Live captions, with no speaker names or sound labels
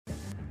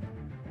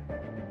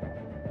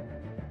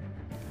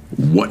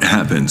What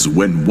happens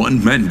when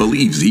one man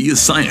believes he is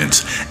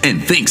science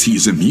and thinks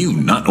he's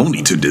immune not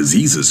only to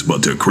diseases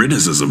but to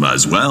criticism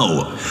as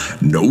well?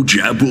 No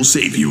jab will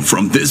save you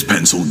from this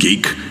pencil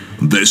geek.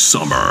 This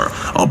summer,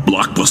 a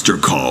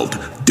blockbuster called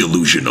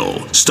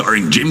Delusional,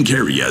 starring Jim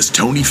Carrey as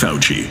Tony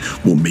Fauci,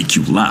 will make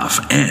you laugh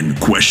and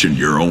question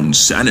your own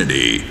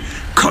sanity.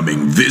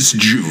 Coming this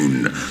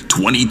June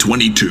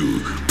 2022.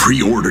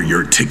 Pre-order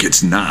your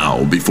tickets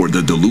now before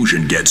the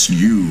delusion gets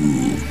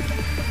you.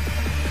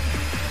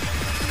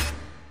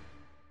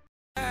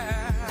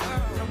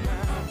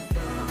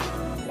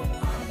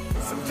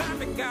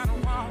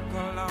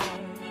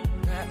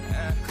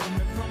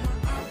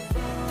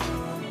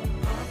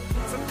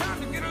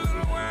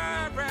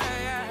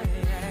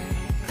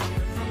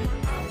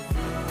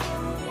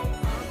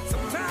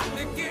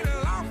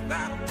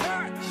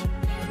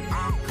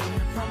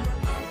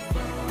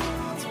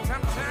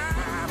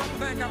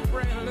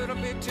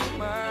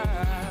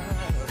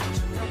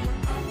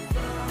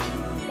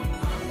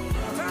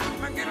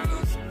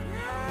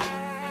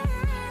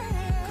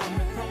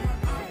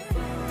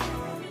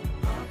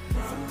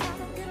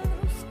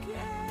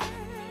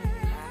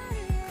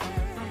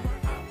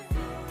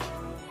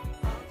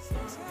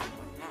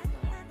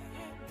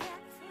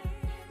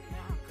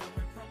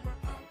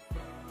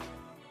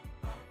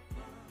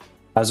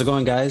 How's it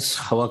going, guys?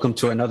 Welcome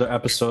to another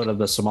episode of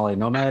the Somali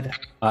Nomad.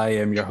 I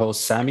am your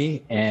host,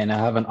 Sammy, and I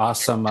have an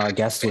awesome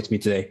guest with me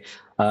today.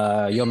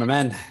 Yo, my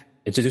man,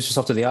 introduce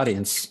yourself to the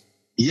audience.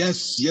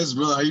 Yes,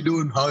 brother. How you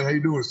doing? How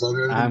you doing,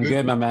 Sammy? I'm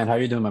good, my man. How are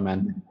you doing, my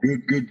man?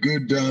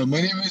 Good.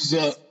 My name is,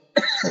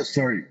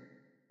 sorry.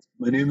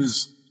 My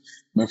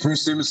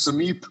first name is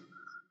Sameep.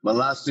 My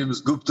last name is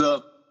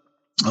Gupta.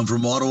 I'm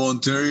from Ottawa,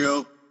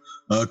 Ontario.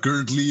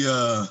 Currently,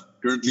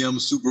 I'm a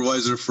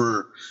supervisor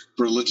for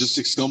a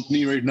logistics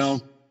company right now.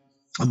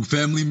 I'm a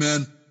family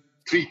man,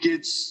 3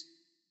 kids.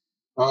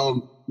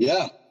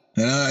 Yeah.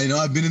 And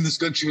I've been in this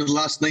country for the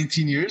last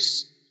 19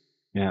 years.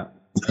 Yeah.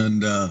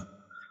 And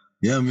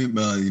yeah, I mean,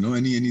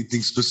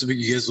 anything specific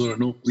you guys want to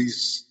know,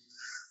 please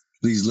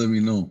let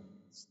me know.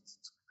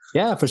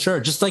 Yeah, for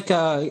sure. Just like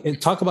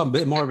talk about a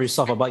bit more of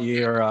yourself, about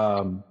your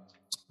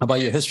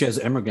history as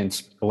an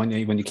immigrant when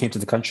you came to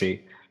the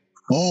country.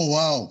 Oh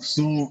wow!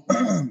 So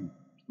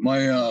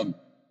my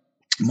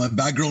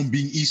background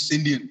being East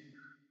Indian,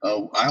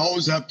 I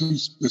always have to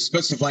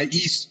specify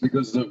East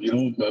because of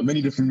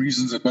many different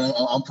reasons. But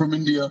I'm from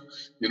India.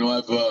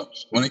 I've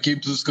when I came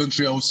to this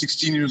country, I was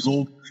 16 years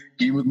old.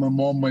 Came with my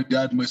mom, my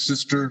dad, my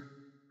sister.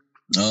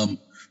 I'm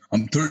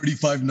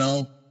 35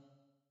 now.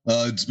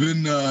 It's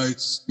been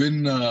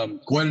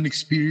quite an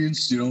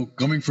experience.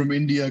 Coming from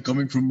India,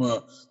 coming from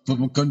a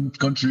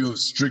country of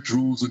strict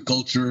rules and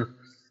culture,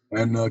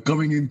 and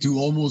coming into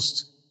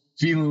almost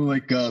feeling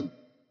like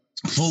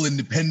full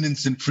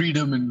independence and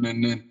freedom, and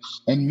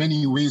in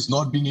many ways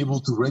not being able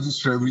to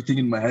register everything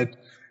in my head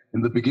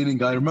in the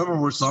beginning. I remember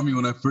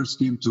when I first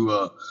came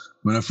to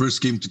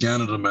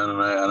Canada, man,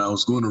 and I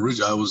was going to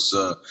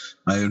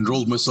I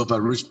enrolled myself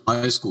at Richmond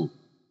High School.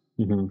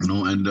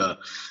 Mm-hmm.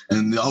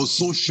 And I was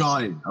so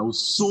shy.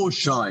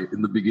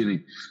 In the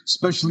beginning,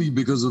 especially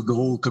because of the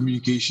whole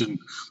communication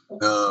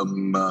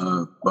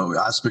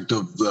aspect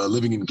of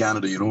living in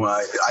Canada.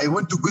 I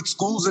went to good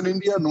schools in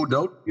India, no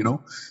doubt.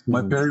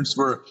 My parents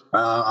were.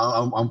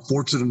 I'm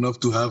fortunate enough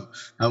to have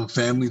a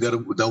family that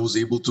was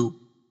able to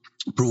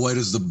provide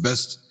us the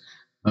best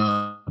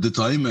at the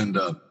time. And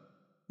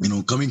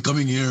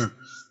coming here,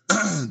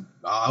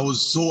 I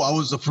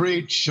was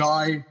afraid,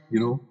 shy,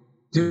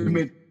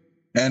 timid.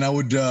 And I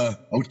would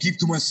keep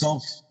to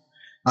myself.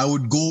 I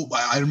would go.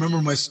 I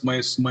remember my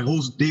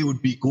whole day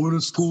would be going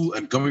to school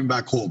and coming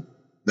back home.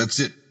 That's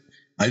it.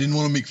 I didn't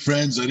want to make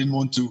friends. I didn't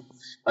want to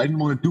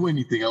do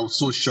anything. I was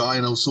so shy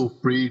and I was so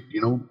afraid,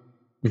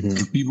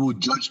 if people would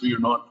judge me or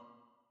not.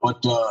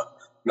 But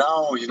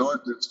now,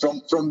 it's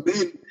from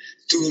being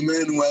to a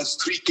man who has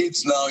 3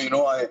 kids now.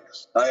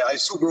 I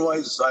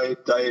supervise. I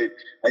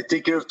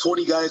take care of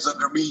 20 guys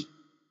under me.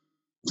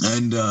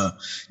 And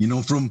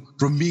from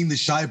being the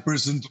shy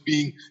person to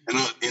being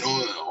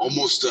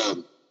almost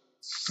I'm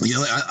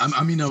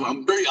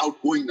very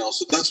outgoing now,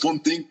 so that's one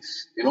thing.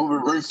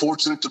 We're very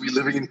fortunate to be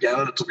living in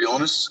Canada, to be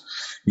honest.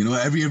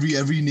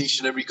 Every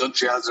nation, every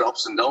country has their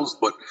ups and downs,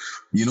 but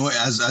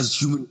as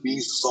human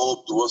beings, it's all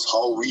up to us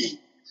how we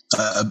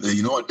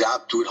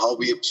adapt to it, how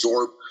we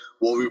absorb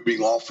what we're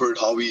being offered,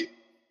 how we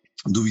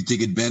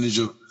take advantage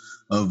of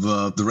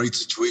the right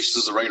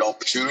situations, the right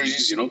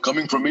opportunities.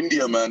 Coming from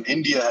India, man,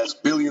 India has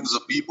billions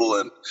of people,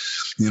 and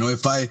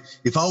if I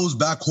was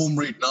back home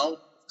right now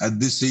at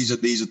this age,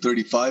 at the age of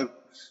 35,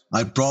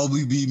 I'd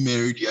probably be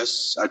married.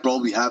 Yes, I'd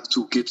probably have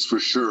 2 kids for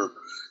sure,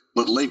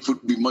 but life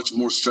would be much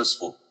more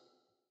stressful.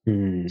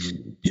 And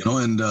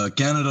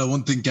Canada,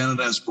 one thing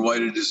Canada has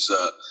provided is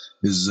for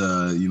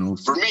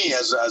me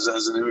as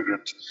an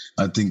immigrant,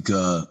 I think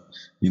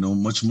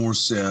much more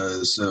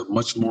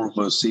of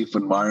a safe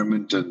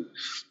environment, and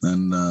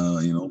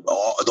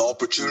the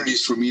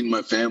opportunities for me and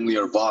my family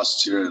are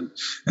vast here,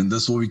 and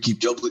that's what we keep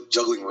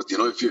juggling with.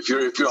 If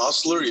you're a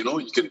hustler, you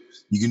can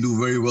do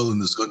very well in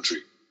this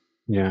country.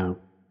 Yeah.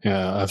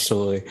 Yeah,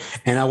 absolutely.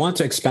 And I want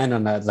to expand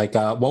on that. Like,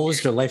 what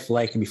was your life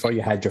like before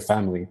you had your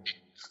family?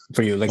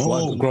 For you, like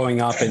what Oh,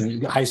 growing up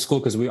in high school,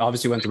 because we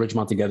obviously went to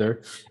Ridgemont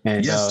together,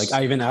 and like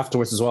yes. even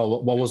afterwards as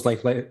well. What was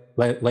life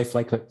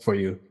like for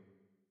you?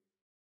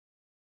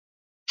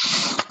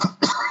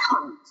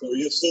 So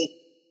yes, so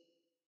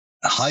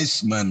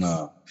heist man,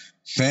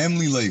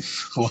 family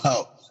life.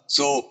 Wow.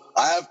 So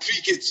I have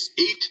three kids,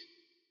 8,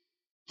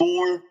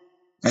 4,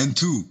 and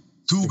 2.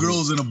 2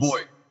 girls and a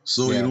boy.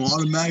 So Yeah.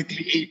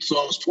 automatically 8. So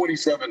I was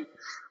 27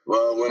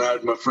 when I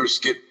had my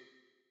first kid.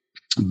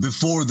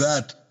 Before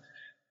that,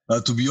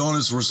 to be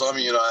honest, for some,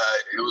 it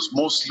was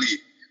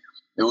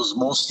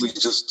mostly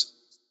just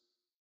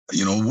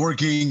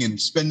working and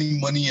spending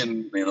money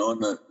and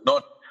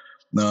not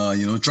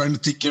trying to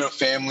take care of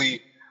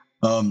family.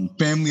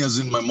 Family as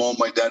in my mom,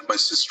 my dad, my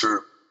sister.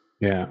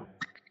 Yeah.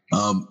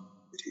 Um,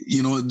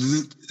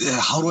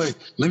 how do I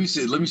let me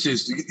say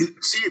this.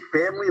 See,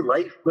 family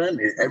life, man,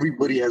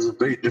 everybody has a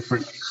very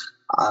different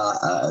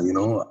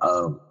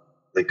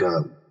like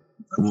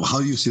how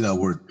do you say that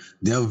word?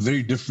 They have a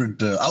very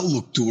different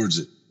outlook towards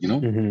it,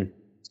 Mm-hmm.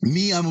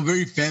 Me, I'm a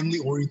very family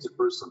oriented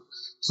person.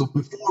 So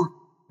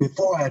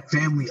before I had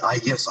family, I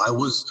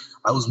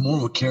was more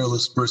of a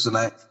careless person.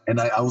 I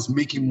was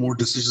making more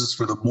decisions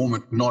for the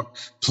moment, not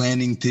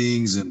planning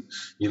things and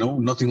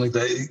nothing like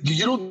that.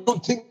 You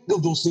don't think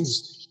of those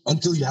things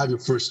until you have your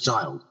first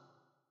child,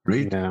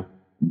 right? Yeah.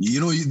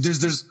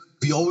 There's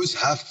we always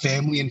have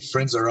family and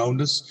friends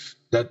around us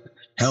that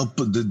help,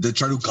 that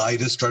try to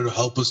guide us, try to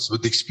help us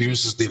with the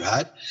experiences they've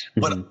had.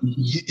 But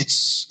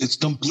it's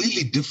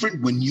completely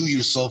different when you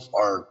yourself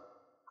are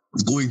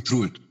going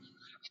through it.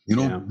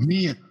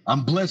 Me,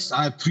 I'm blessed.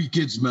 I have 3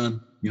 kids,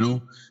 man.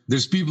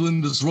 There's people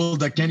in this world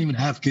that can't even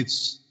have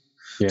kids.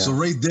 Yeah. So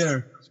right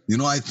there,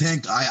 I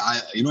thank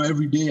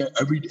every day,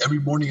 every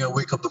morning I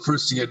wake up, the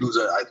first thing I do is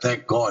I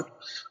thank God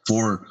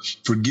for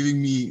giving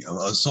me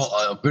a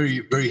very,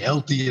 very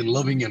healthy and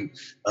loving and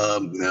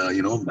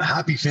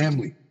happy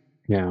family.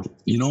 Yeah.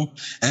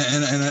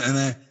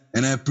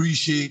 And I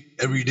appreciate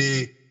every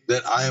day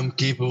that I'm a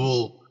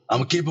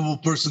capable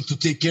person to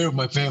take care of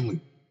my family.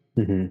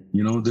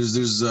 Mm-hmm.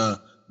 There's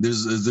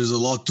a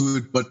lot to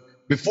it, but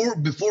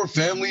before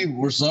family,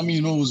 where some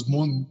was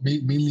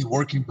mainly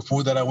working.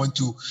 Before that, I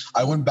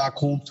went back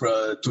home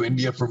to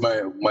India for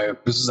my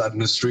business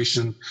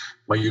administration,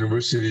 my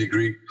university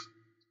degree.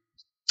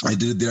 I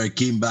did it there. I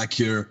came back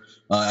here.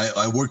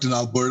 I worked in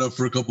Alberta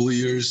for a couple of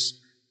years.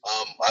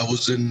 I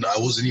was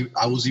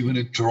even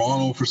in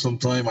Toronto for some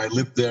time. I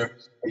lived there.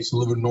 I used to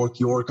live in North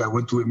York. I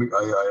went to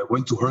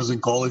Herzing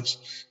College,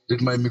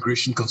 did my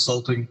immigration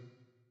consulting.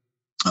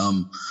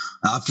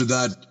 After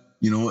that,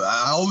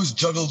 I always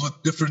juggled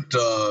with different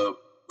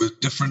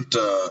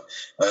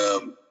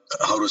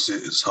how do I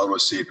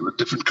say it, with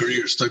different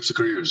types of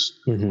careers.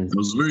 It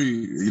was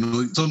very,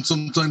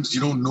 sometimes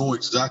you don't know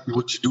exactly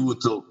what you do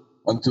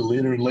until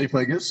later in life,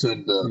 I guess.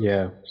 And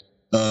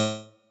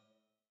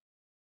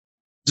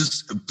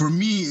just for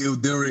me,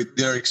 there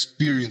are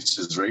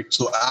experiences, right?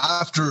 So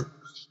after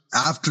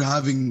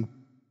having,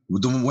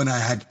 when I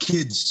had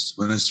kids,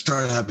 when I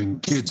started having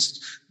kids,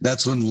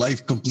 that's when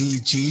life completely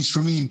changed for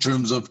me in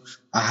terms of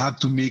I have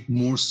to make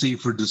more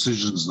safer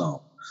decisions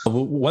now.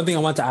 One thing I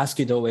want to ask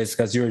you though is,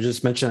 because you were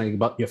just mentioning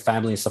about your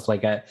family and stuff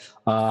like that.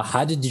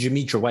 How did you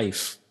meet your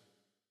wife?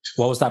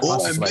 What was that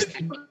process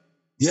like?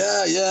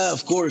 Yeah,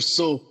 of course.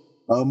 So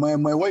my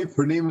wife,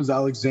 her name is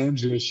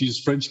Alexandra. She's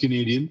French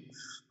Canadian.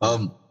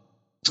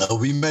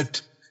 We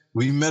met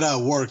at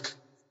work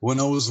when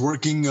I was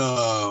working.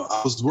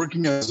 I was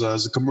working as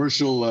a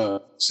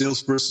commercial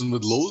salesperson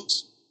with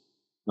Lowe's.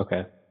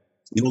 Okay.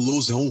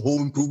 Lowe's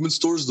home improvement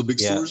stores, the big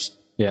stores.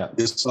 Yeah.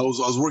 Yes, I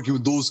was working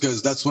with those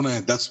guys. That's when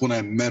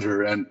I met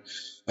her, and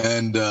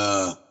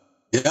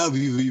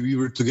we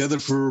were together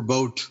for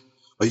about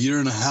a year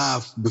and a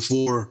half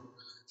before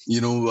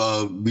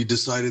we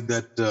decided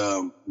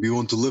that we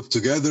want to live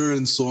together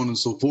and so on and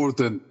so forth.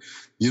 And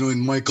in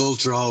my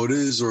culture, how it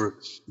is, or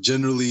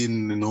generally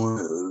in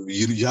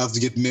you have to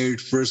get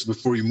married first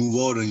before you move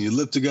out and you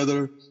live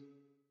together.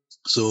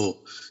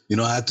 So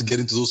I had to get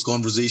into those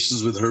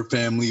conversations with her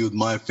family, with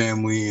my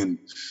family, and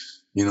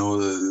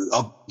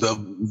the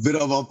bit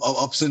of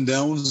ups and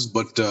downs,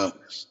 but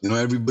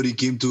everybody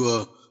came to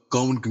a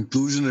common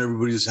conclusion.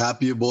 Everybody is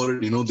happy about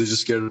it. They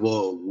just cared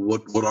about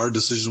what our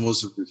decision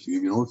was.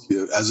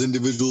 As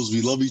individuals,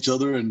 we love each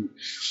other, and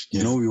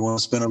we want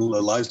to spend our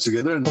lives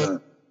together, and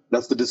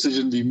that's the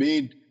decision we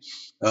made.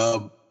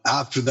 Soon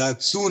after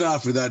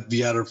that, we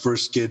had our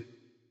first kid,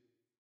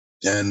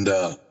 and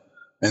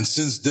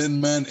since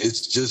then, man,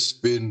 it's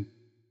been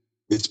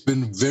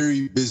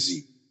very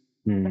busy.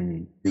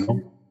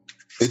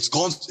 It's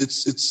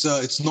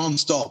it's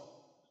nonstop.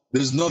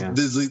 There's no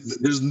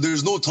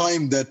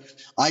time that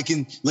I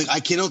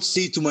cannot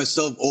say to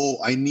myself, oh,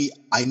 I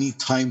need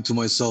time to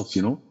myself.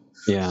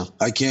 Yeah,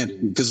 I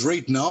can't, because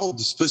right now,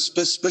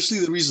 especially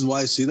the reason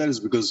why I say that is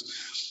because,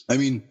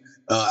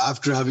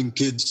 after having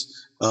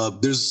kids,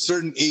 there's a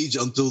certain age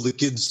until the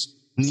kids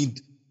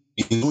need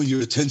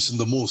your attention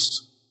the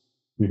most.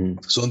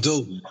 So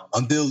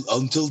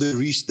until they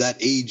reach that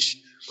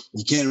age,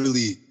 you can't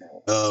really,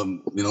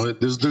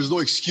 there's no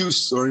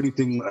excuse or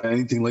anything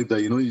like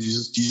that. You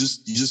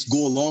just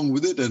go along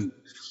with it, and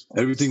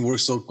everything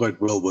works out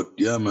quite well. But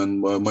yeah, man,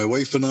 my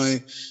wife and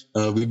I,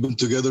 we've been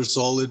together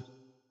solid.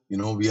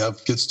 We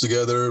have kids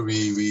together.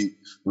 We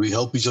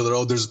help each other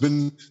out.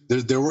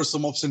 There were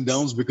some ups and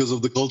downs because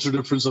of the culture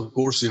difference, of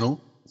course.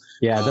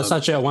 Yeah, that's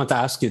actually I want to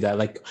ask you that.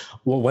 Like,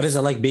 what is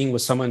it like being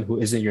with someone who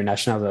isn't your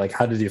nationality? Like,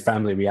 how did your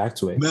family react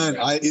to it? Man,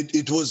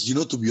 it was,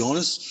 to be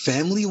honest,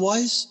 family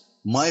wise,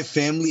 my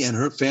family and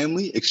her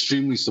family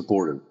extremely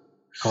supportive.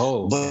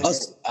 Oh,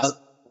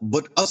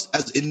 but us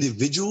as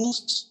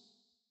individuals,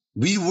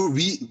 we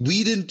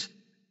didn't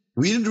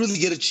really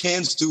get a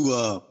chance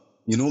to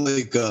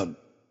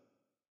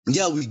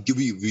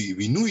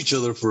we knew each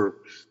other for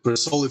a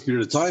solid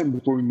period of time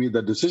before we made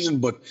that decision,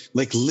 but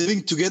like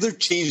living together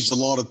changed a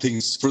lot of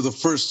things for the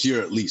first year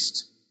at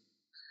least.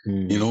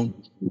 You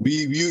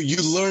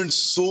learn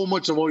so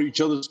much about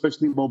each other,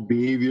 especially about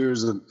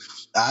behaviors and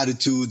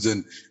attitudes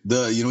and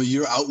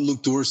your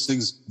outlook towards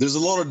things. There's a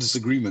lot of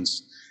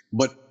disagreements,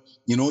 but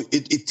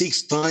it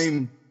takes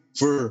time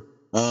for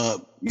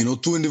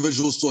two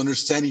individuals to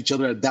understand each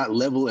other at that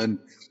level. And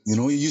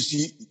you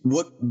see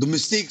what the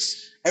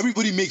mistakes.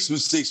 Everybody makes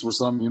mistakes for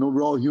some.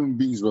 We're all human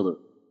beings, brother.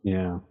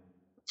 Yeah.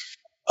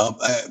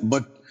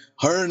 But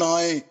her and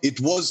I, it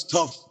was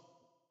tough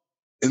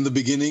in the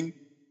beginning,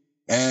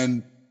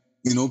 and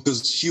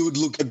because she would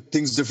look at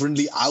things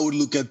differently, I would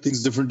look at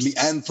things differently.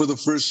 And for the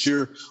first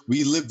year,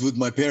 we lived with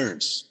my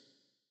parents.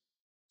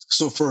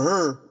 So for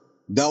her,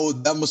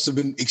 that must have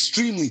been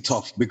extremely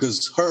tough,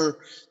 because her,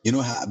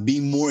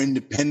 being more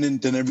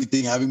independent and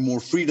everything, having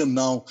more freedom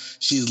now,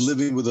 she's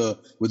living with an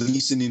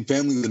East Indian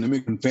family, with an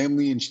immigrant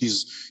family, and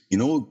she's,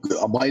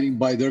 abiding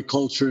by their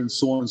culture and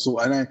so on and so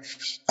on. And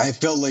I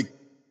felt like,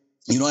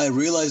 I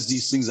realized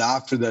these things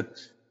after that.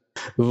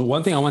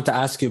 One thing I want to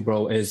ask you,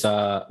 bro, is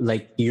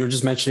like you're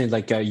just mentioning,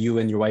 like you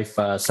and your wife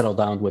settled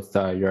down with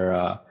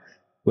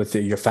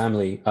your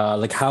family.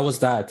 Like, how was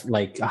that?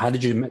 Like, how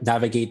did you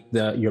navigate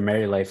your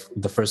married life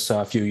the first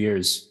few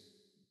years?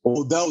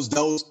 Oh, that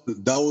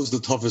was the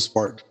toughest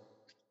part.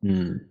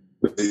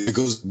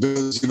 Because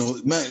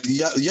man,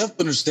 you have to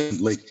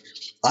understand, like,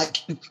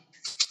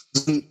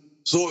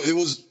 so it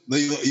was,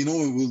 it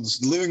was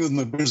living with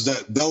my parents,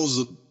 that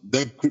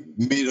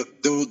made it,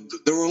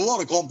 there were a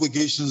lot of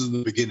complications in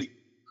the beginning.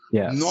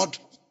 Yeah.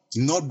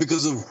 Not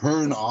because of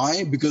her and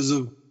I,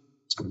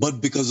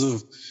 but because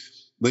of,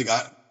 like,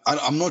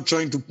 I'm not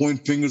trying to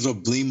point fingers or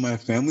blame my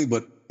family,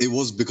 but it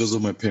was because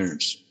of my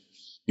parents,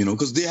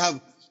 because they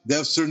have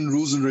certain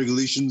rules and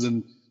regulations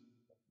and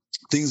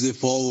things they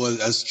follow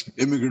as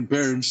immigrant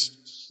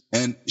parents,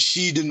 and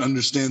she didn't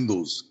understand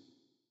those.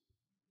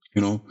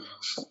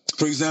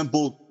 For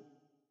example,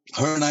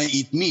 her and I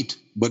eat meat,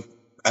 but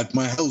at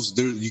my house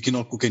you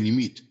cannot cook any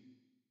meat.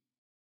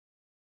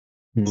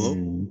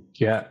 Hello?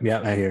 Yeah,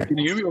 I hear. Can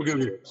you hear me?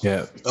 Okay.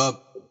 Yeah.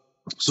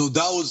 So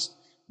that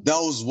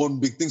was one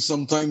big thing.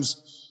 Sometimes,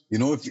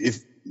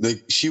 if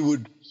like she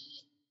would,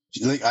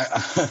 like,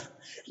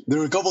 there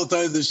were a couple of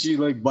times that she,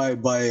 like,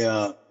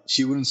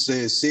 she wouldn't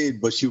say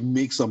it, but she would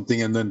make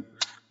something, and then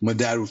my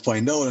dad would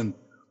find out, and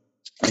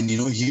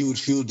he would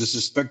feel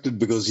disrespected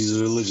because he's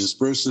a religious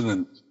person,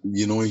 and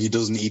he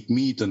doesn't eat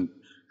meat, and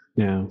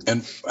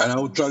I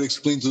would try to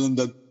explain to them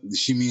that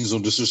she means no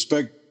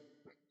disrespect,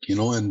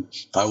 and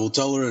I will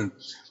tell her, and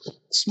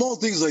small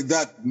things like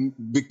that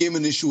became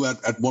an issue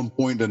at one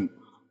point, and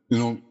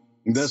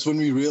that's when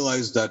we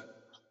realized that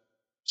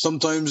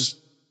sometimes,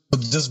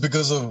 just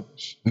because of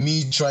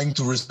me trying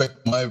to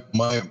respect my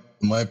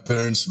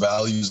parents'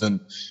 values and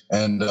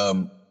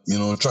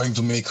trying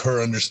to make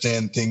her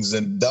understand things,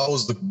 and that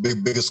was the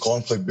biggest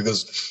conflict,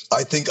 because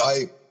I think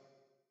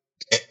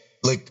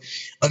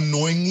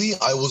unknowingly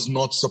I was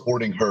not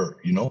supporting her.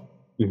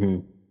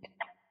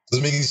 Does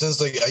it make any sense?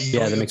 Like,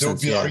 that makes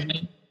sense.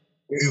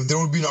 If there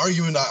would be an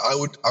argument, I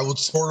would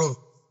sort of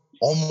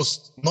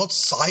almost not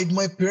side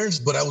my parents,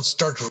 but I would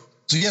start.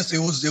 So yes, it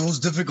was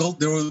difficult.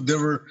 There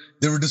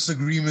were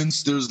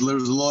disagreements. There was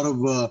a lot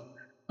of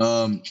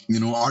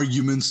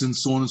arguments and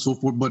so on and so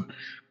forth. But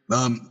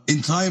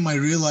in time, I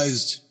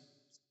realized,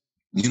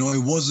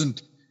 it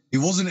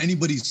wasn't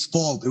anybody's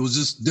fault. It was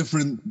just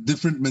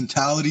different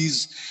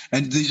mentalities,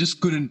 and they just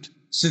couldn't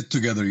sit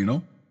together.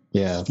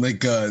 Yeah.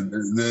 Like,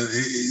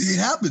 it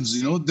happens.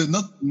 There's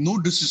no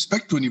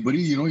disrespect to anybody.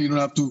 You don't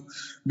have to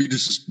be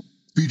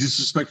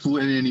disrespectful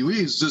in any way.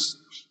 It's just,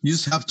 you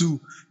just have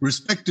to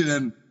respect it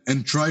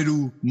and try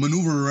to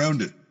maneuver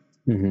around it.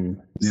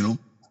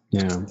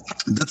 Yeah.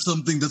 That's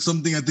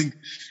something I think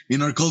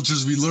in our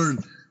cultures we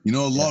learn. A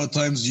lot of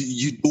times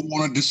you don't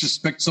want to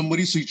disrespect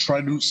somebody, so you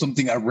try to do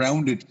something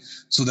around it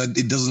so that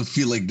it doesn't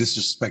feel like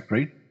disrespect,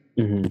 right?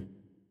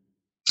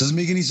 Does it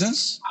make any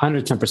sense?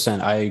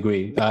 110%. I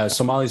agree.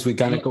 Somalis, we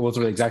kind of go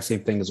through the exact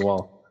same thing as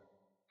well.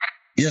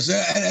 Yes,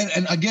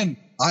 and again,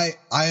 I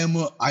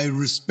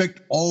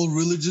respect all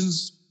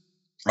religions,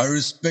 I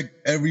respect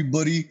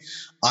everybody.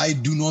 I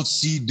do not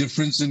see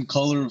difference in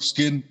color of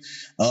skin.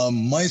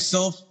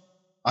 Myself,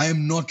 I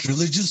am not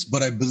religious,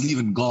 but I believe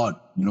in God.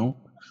 You know,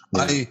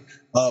 Yeah.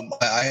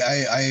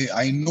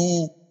 I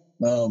know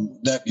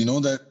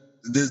that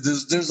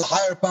that there's a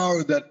higher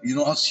power that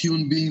us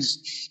human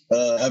beings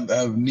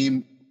have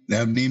named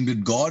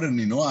it God,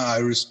 and I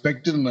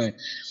respect it, and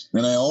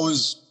I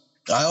always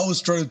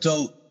try to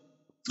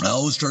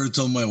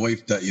tell my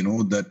wife that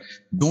that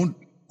don't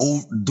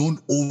don't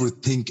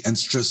overthink and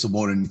stress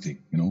about anything.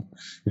 Mhm.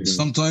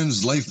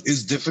 Sometimes life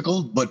is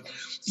difficult, but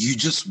you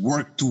just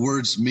work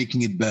towards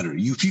making it better.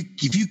 If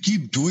you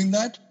keep doing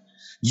that,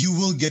 you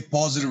will get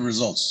positive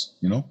results.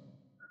 Mhm.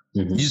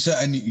 You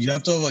said, and you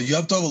have to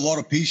have a lot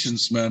of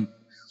patience, man.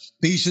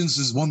 Patience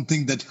is one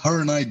thing that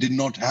her and I did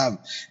not have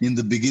in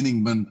the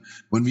beginning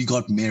when we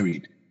got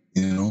married.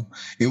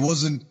 It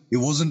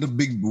wasn't a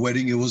big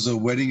wedding. It was a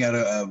wedding at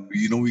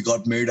we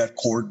got married at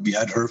court. We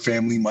had her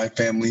family, my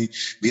family.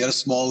 We had a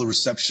small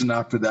reception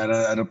after that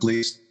at a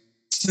place.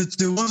 It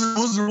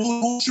was a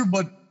roller coaster,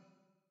 but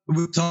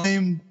with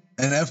time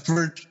and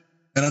effort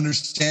and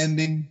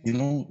understanding,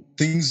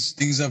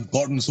 things have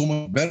gotten so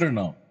much better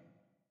now.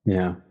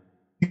 Yeah.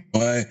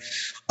 I,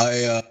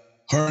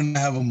 her and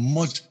I have a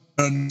much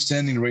better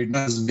understanding right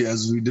now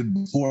as we did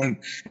before. And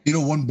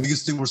one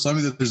biggest thing for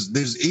Sami that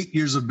there's 8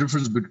 years of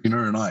difference between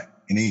her and I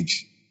in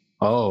age.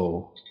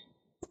 Oh.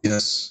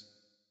 Yes,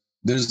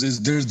 there's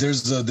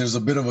a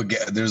bit of a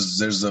gap.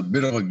 There's a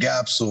bit of a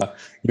gap. So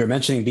You're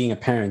mentioning being a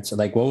parent.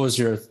 Like, what was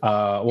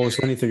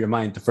running through your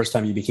mind the first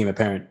time you became a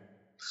parent?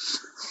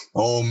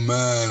 oh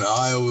man,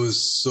 I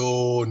was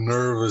so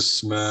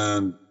nervous,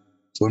 man.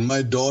 When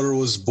my daughter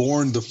was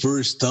born the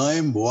first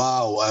time,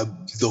 wow,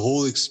 the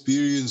whole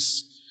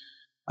experience,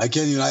 I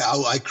can't even,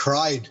 I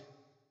cried,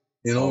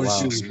 Oh, when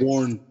she wow. was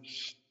born.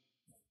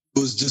 It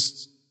was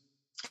just,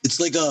 it's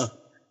like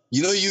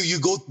you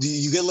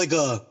get like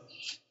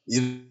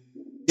you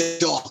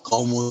get shock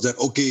almost that,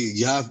 okay,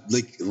 you have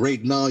like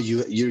right now,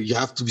 you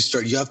have to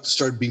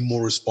start being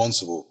more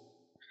responsible,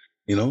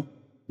 you know?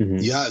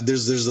 Mhm.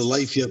 There's a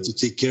life you have to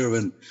take care of.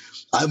 And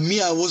I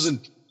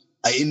wasn't,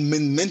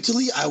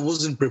 mentally, I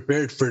wasn't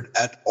prepared for it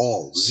at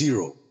all.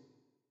 Zero.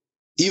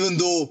 Even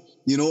though,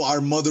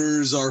 our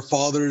mothers, our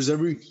fathers,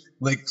 every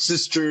like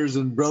sisters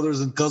and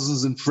brothers and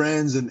cousins and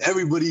friends and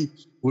everybody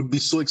would be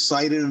so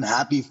excited and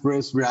happy for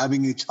us. We're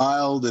having a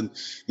child and,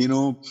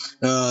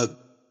 uh,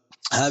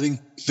 having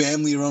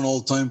family around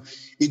all the time.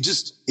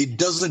 It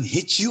doesn't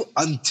hit you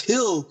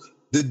until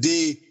the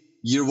day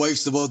your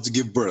wife's about to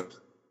give birth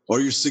or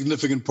your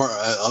significant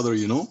other,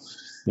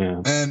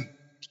 Yeah. and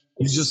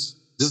you just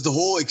the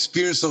whole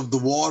experience of the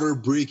water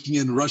breaking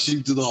and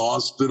rushing to the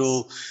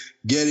hospital,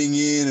 getting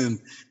in, and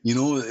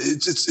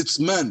it's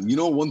man.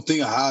 One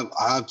thing I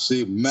have to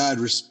say, mad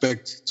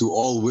respect to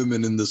all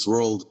women in this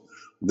world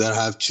that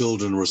have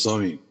children,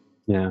 Rasami.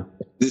 Yeah.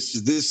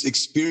 This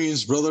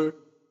experience, brother,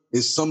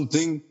 is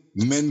something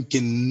men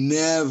can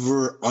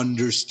never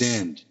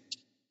understand.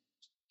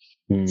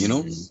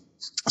 Mm.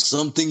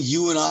 Something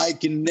you and I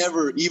can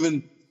never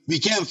even, we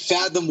can't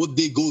fathom what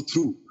they go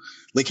through.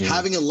 Like Yeah.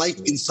 having a life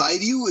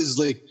inside you is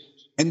like,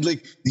 and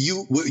like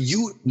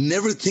you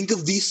never think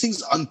of these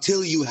things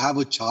until you have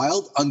a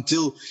child,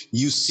 until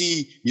you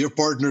see your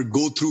partner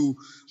go through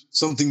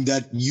something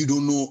that you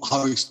don't know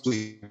how to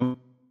explain.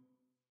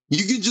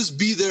 You can just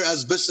be there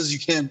as best as you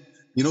can,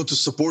 to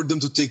support them,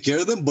 to take care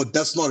of them, but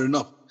that's not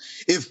enough.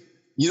 If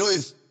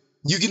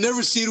you can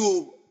never say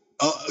to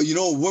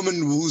a woman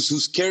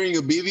who's carrying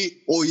a baby,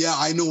 oh yeah,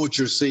 I know what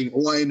you're saying.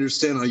 Oh, I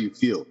understand how you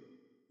feel.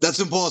 That's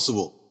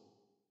impossible.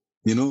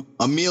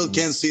 A male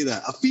can't say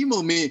that. A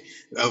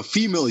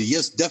female,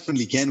 yes,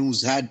 definitely can,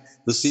 who's had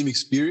the same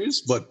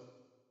experience, but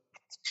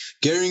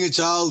carrying a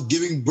child,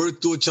 giving birth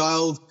to a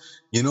child,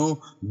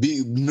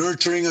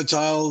 nurturing a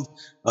child,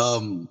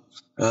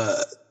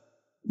 uh,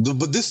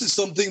 but this is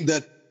something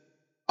that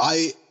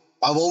I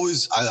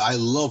I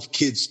love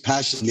kids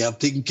passionately. I've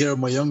taken care of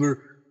my younger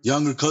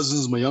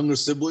cousins, my younger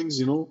siblings,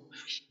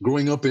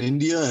 growing up in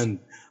India, and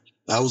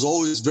I was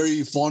always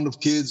very fond of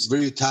kids,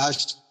 very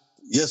attached.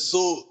 Yes,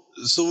 so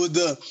with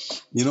the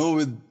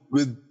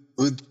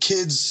with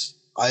kids,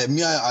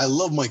 I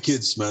love my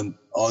kids, man.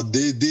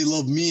 They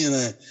love me,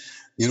 and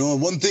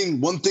one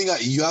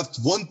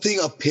thing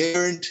a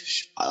parent,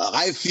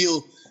 I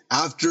feel,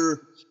 after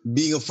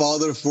being a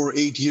father for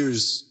 8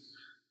 years,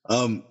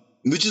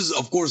 which is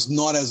of course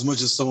not as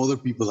much as some other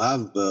people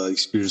have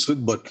experience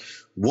with, but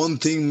one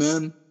thing,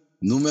 man,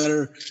 no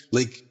matter,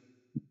 like,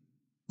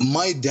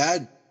 my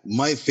dad,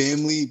 my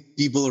family,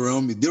 people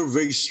around me, they're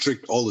very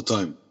strict all the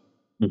time.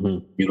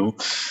 Mhm.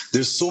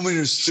 There's so many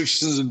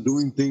restrictions in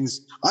doing things.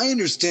 I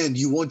understand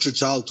you want your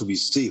child to be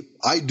safe.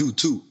 I do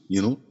too,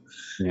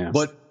 Yeah.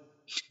 but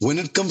when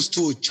it comes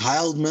to a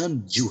child,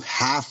 man, you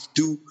have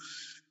to,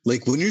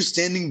 like, when you're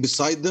standing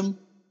beside them,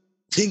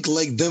 think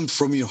like them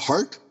from your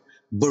heart,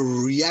 but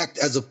react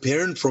as a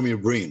parent from your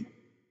brain.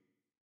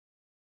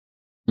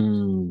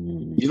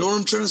 Mm. You know what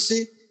I'm trying to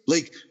say?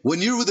 Like,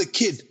 when you're with a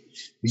kid,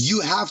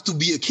 you have to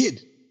be a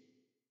kid.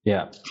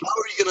 Yeah. How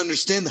are you going to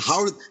understand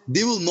how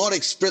they will not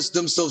express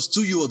themselves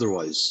to you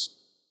otherwise?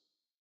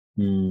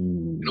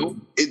 You know,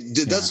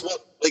 that's what,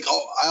 like,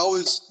 I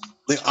always,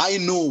 like, I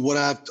know what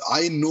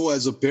I know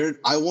as a parent,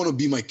 I want to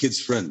be my kid's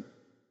friend.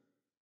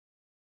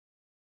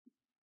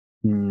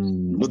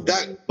 But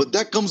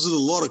that comes with a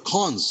lot of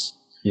cons.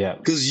 Yeah.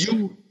 Because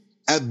you,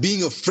 at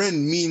being a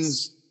friend,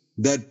 means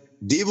that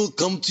they will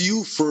come to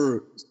you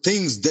for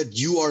things that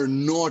you are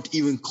not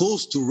even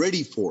close to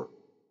ready for.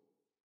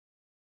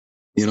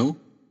 You know?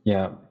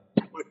 Yeah.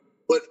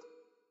 But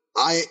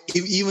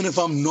even if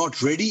I'm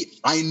not ready,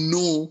 I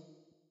know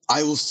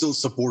I will still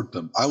support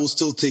them. I will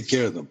still take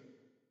care of them.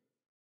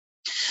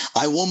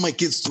 I want my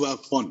kids to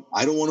have fun.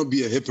 I don't want to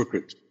be a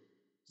hypocrite,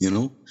 you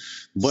know?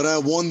 But I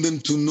want them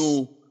to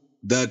know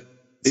that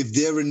if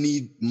they ever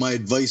need my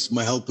advice,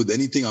 my help with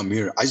anything, I'm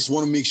here. I just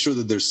want to make sure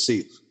that they're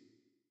safe.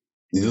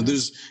 You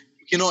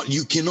know,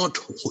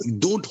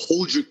 don't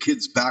hold your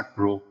kids back,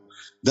 bro.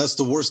 That's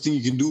the worst thing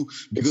you can do,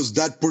 because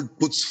that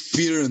puts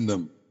fear in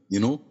them, you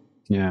know?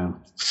 Yeah.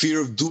 Fear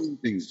of doing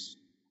things.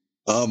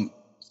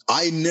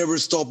 I never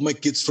stop my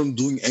kids from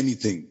doing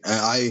anything.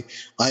 I'm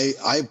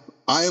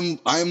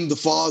the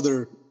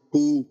father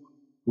who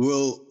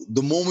will,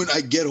 the moment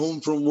I get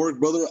home from work,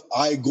 brother,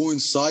 I go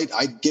inside,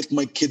 I get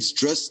my kids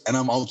dressed, and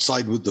I'm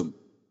outside with them.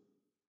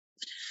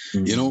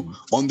 You know,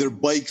 on their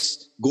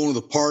bikes, going to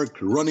the park,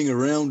 running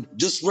around,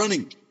 just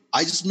running.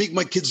 I just make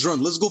my kids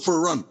run. Let's go for a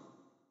run.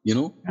 You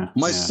know,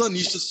 my son,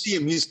 you should see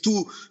him. He's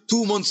 2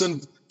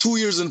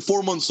 years and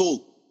 4 months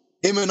old.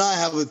 Him and I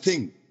have a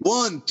thing.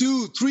 1,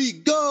 2, 3,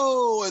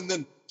 go. And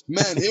then,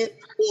 man, here,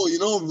 you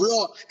know,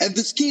 real. And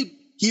this kid,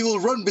 he will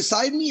run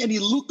beside me and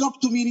he'll look up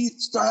to me and he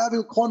start having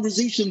a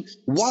conversation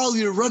while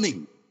we're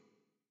running.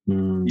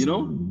 You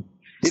know,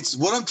 it's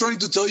what I'm trying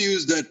to tell you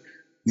is that,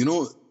 you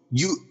know,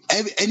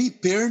 any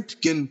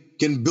parent can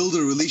build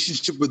a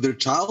relationship with their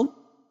child,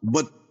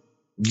 but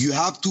you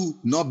have to,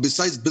 not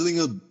besides building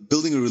a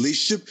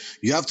relationship,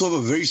 you have to have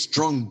a very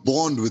strong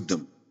bond with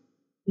them.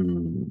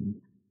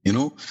 You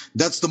know,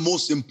 that's the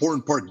most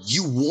important part.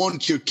 You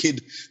want your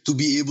kid to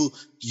be able,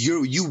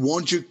 you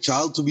want your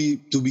child to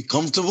be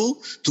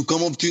comfortable, to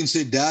come up to you and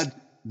say, Dad,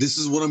 this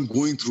is what I'm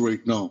going through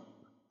right now.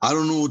 I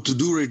don't know what to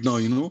do right now,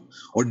 you know?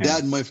 Or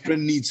Dad, my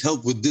friend needs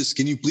help with this.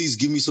 Can you please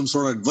give me some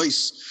sort of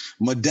advice?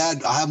 My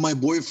dad, I have my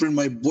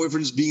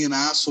boyfriend's being an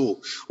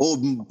asshole.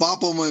 Oh,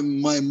 Papa,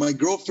 my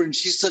girlfriend,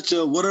 she's such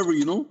a whatever,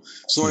 you know?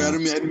 Sorry, I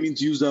didn't mean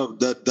to use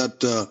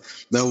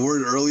that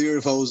word earlier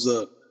if I was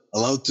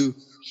allowed to.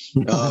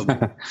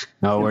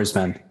 No worries,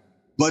 man.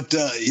 But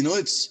you know,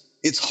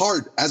 it's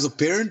hard as a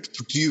parent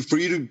for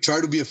you to try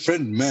to be a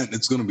friend, man.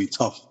 It's gonna be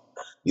tough.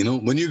 You know,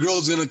 when your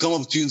girl's gonna come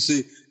up to you and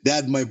say,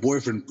 Dad, my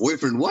boyfriend,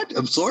 what?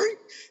 I'm sorry?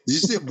 Did you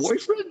say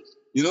boyfriend?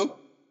 You know?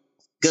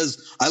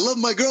 Because I love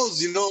my girls,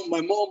 you know,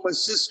 my mom, my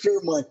sister,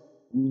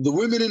 the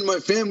women in my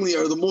family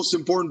are the most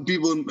important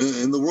people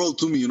in the world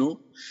to me, you know?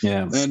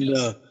 Yeah.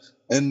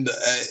 And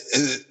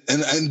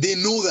they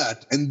know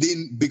that. And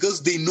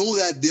because they know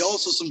that, they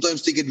also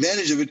sometimes take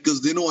advantage of it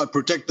because they know I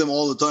protect them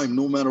all the time,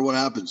 no matter what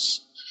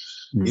happens.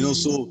 You know,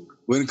 so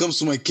when it comes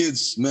to my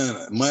kids,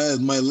 man,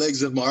 my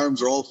legs and my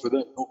arms are all for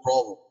them, no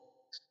problem.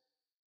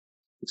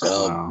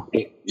 Wow.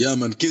 Yeah,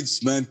 man, kids,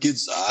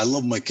 I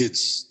love my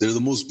kids. They're the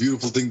most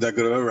beautiful thing that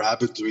could have ever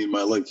happened to me in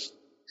my life.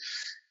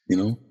 You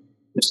know?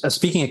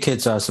 Speaking of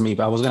kids, Sameep,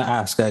 I was going to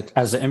ask, like,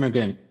 as an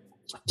immigrant,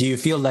 do you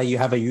feel that you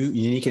have a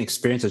unique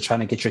experience of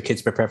trying to get your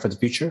kids prepared for the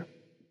future?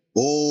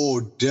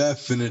 Oh,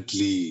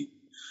 definitely.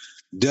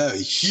 The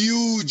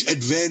huge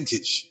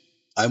advantage,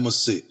 I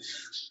must say.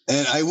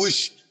 And I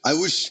wish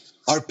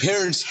our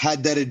parents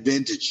had that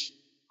advantage,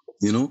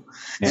 you know?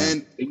 Yeah.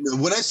 And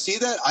when I say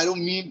that, I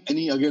don't mean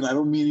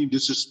any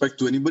disrespect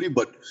to anybody,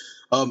 but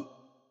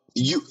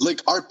you,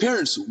 like, our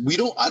parents,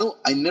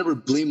 I never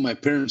blame my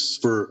parents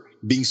for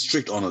being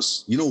strict on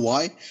us. You know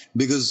why?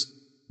 Because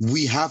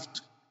we have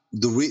to,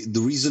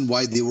 the reason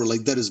why they were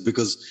like that is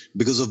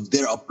because of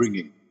their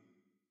upbringing.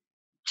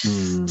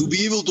 To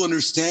be able to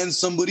understand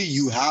somebody,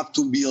 you have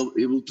to be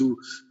able to,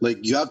 like,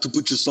 you have to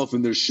put yourself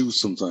in their shoes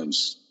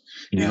sometimes.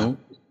 You know,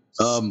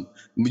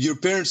 your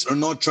parents are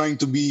not trying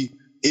to be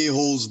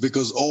a-holes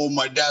because, oh,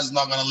 my dad's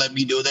not gonna let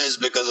me do this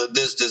because of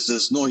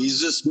this. No,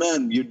 he's just,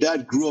 man, your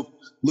dad grew up.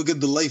 Look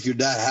at the life your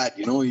dad had.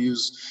 You know, he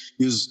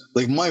was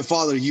like my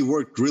father. He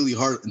worked really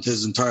hard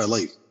his entire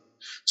life.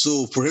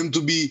 So for him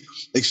to be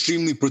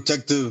extremely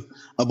protective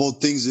about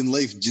things in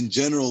life in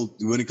general,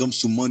 when it comes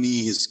to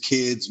money, his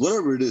kids,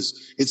 whatever it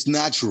is, it's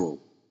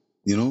natural,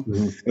 you know?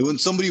 And when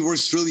somebody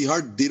works really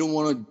hard, they don't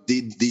want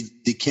to,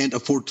 they can't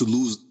afford to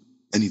lose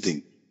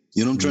anything.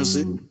 You know what I'm trying to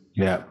say?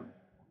 Yeah.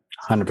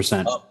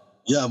 100%.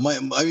 Yeah.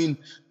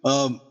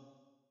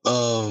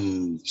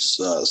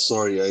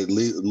 Sorry, I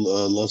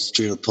lost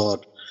train of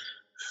thought.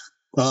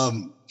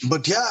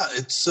 But yeah,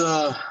 it's,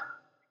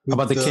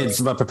 about the kids,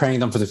 about preparing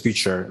them for the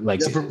future,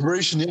 like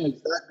preparation. Yeah,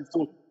 exactly.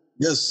 So,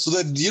 yes, so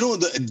that, you know,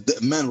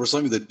 man, we're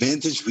talking. The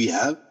advantage we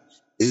have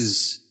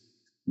is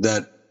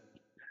that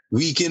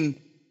we can,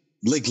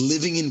 like,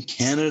 living in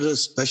Canada,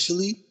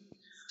 especially,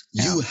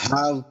 you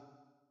have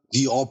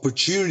the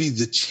opportunity,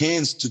 the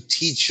chance to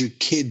teach your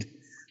kid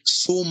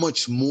so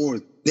much more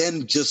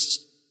than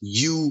just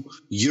you,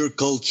 your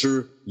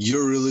culture,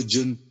 your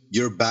religion,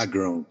 your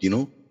background, you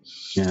know?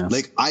 Yeah.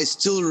 Like, I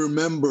still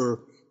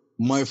remember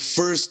my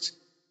first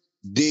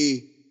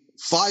day,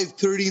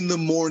 5:30 in the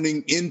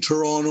morning in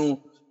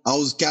Toronto. I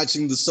was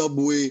catching the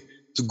subway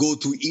to go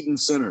to Eaton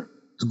Center,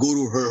 to go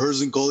to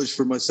Herzing College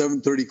for my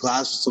 7:30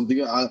 class or something,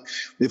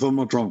 if I'm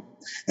not wrong.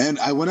 And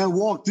when I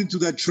walked into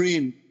that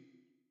train,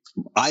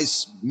 I'm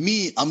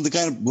the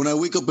kind of, when I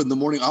wake up in the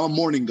morning, I'm a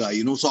morning guy,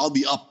 you know, so I'll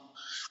be up.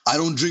 I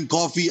don't drink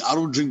coffee. I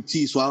don't drink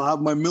tea. So I'll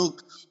have my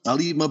milk.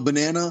 I'll eat my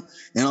banana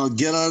and I'll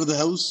get out of the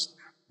house,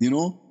 you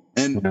know,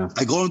 and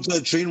I got into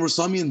that train,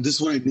 Rasami, and this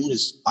is what I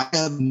noticed. I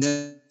have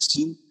never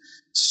seen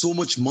so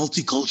much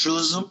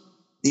multiculturalism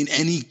in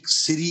any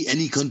city,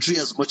 any country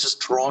as much as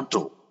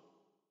Toronto.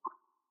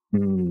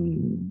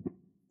 Mm.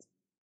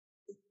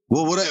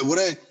 Well,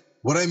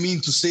 what I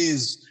mean to say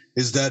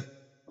is that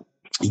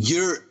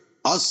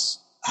us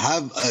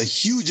have a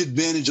huge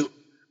advantage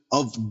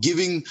of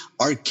giving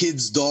our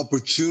kids the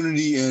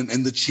opportunity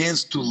and the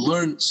chance to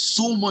learn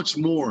so much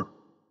more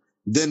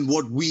than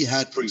what we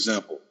had, for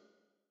example,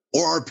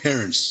 or our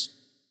parents,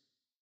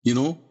 you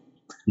know?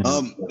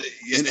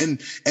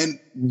 And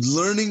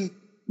learning,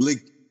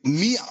 like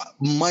me,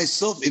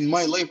 myself, in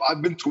my life,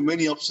 I've been through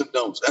many ups and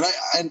downs.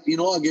 And you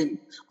know, again,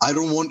 I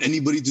don't want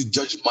anybody to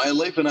judge my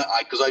life, and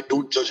because I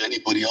don't judge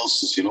anybody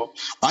else's, you know?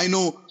 I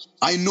know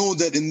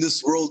that in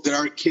this world, there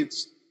are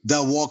kids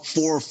that walk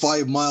 4 or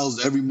 5 miles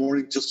every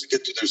morning just to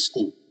get to their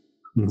school.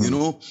 Mm-hmm. You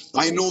know,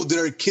 I know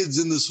there are kids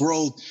in this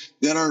world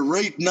that are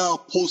right now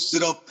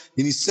posted up,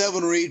 and he's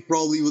 7 or 8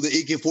 probably with an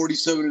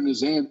AK-47 in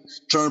his hand,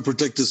 trying to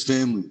protect his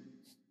family.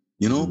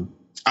 You know,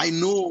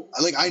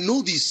 mm-hmm. I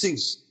know these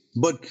things,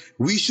 but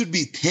we should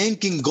be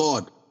thanking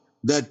God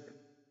that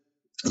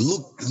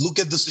look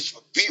at the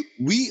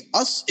situation.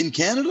 Us in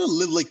Canada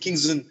live like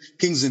kings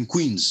and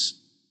queens.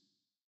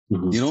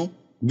 Mm-hmm. You know,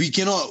 we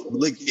cannot,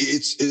 like,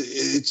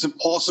 it's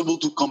impossible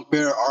to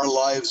compare our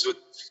lives with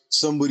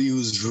somebody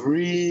who's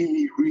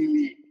really,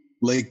 really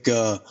like,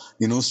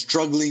 you know,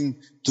 struggling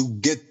to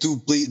get to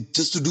play,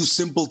 just to do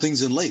simple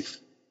things in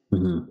life.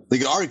 Mm-hmm.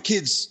 Like our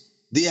kids,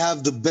 they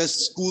have the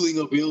best schooling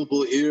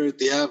available here.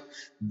 They have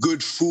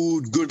good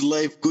food, good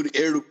life, good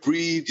air to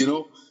breathe, you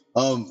know,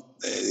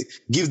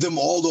 give them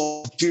all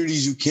the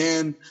opportunities you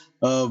can.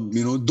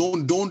 You know,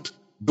 don't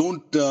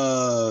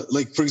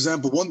like, for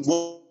example,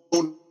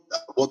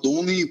 the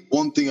only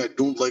one thing I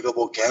don't like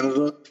about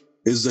Canada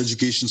is the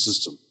education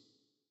system.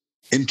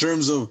 In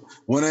terms of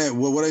what I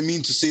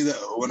mean to say that,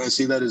 when I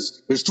say that,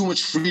 is there's too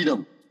much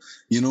freedom.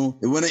 You know,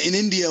 in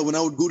India, when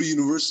I would go to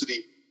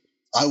university,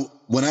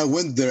 when I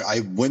went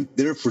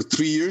there for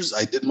 3 years.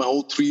 I did my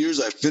whole 3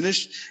 years. I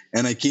finished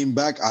and I came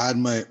back. I had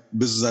my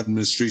business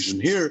administration.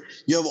 Here,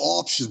 you have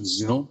options,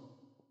 you know.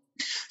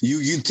 You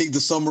can take the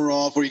summer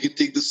off, or you can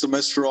take the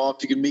semester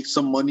off. You can make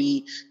some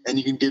money and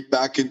you can get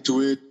back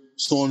into it,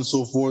 so on and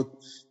so forth.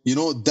 You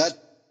know,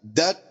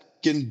 that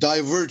can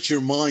divert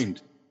your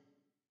mind.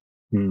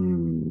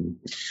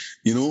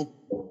 You know,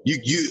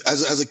 you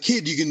as a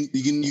kid, you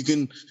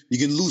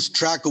can lose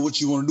track of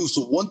what you want to do.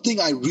 So one thing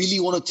I really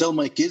want to tell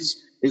my kids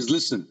is,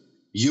 listen,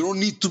 you don't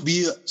need to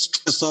be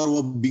stressed out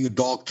about being a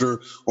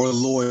doctor or a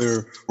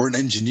lawyer or an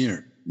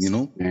engineer. You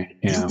know,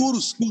 You go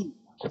to school,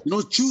 you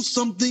know, choose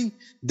something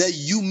that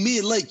you may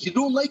like. You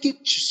don't like it,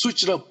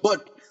 switch it up,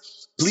 but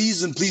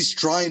please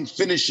try and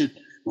finish it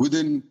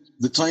within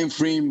the time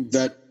frame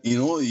that, you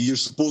know, you're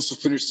supposed to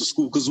finish the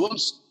school. Because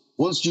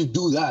once you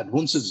do that,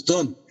 once it's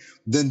done,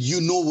 then you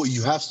know what,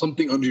 you have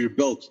something under your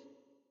belt,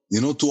 you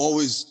know, to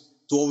always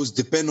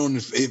depend on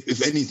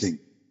if anything.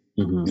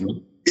 Mm-hmm. You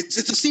know, it's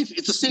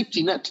a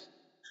safety net,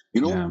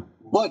 you know. Yeah.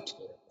 But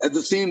at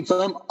the same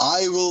time,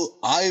 I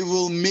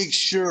will make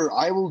sure,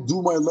 I will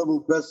do my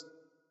level best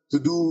to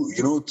do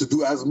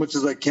as much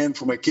as I can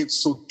for my kids,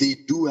 so they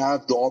do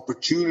have the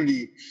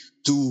opportunity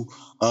to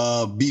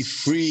be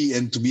free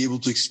and to be able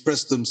to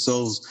express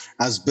themselves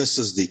as best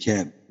as they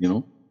can, you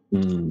know.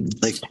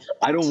 Like,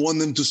 I don't want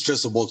them to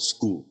stress about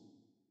school.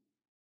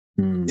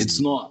 It's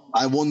not.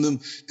 I want them,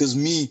 because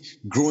me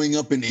growing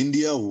up in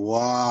India,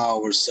 wow,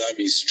 where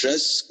Sammy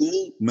stress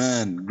school,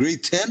 man,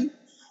 grade 10,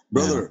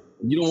 brother,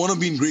 you don't want to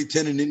be in grade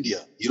 10 in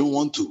India. You don't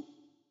want to,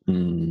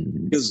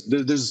 because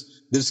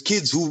there's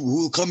kids who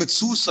will commit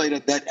suicide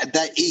at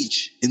that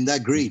age, in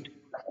that grade.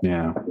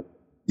 Yeah,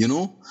 you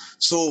know.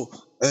 So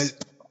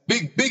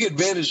big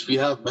advantage we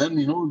have, man.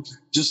 You know,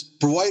 just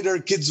provide our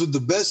kids with the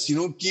best. You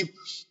know,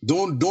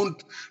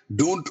 don't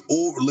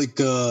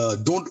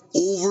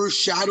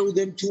overshadow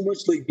them too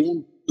much. Like,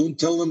 don't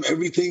tell them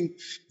everything.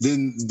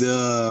 Then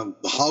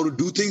how to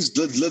do things.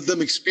 Let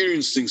them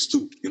experience things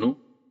too. You know.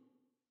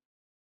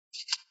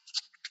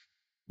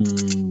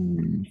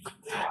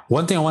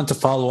 One thing I want to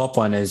follow up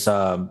on is,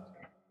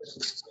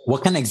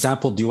 what kind of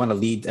example do you want to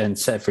lead and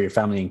set for your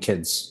family and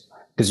kids?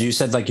 Because you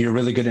said, like, you're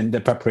really good in the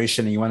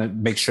preparation and you want to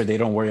make sure they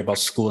don't worry about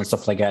school and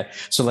stuff like that.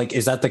 So, like,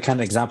 is that the kind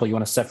of example you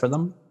want to set for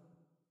them?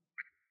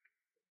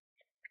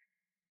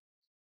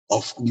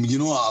 I'll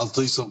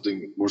tell you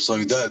something,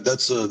 Warsami.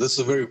 That's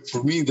a very,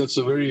 for me, that's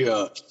a very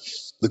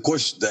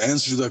the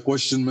answer to that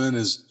question, man,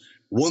 is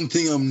one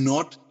thing I'm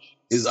not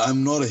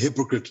a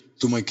hypocrite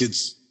to my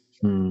kids.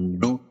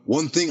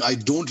 One thing I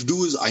don't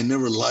do is I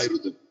never lie to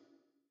them.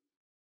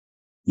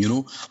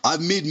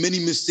 I've made many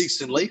mistakes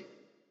in life.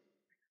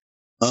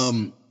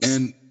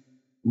 And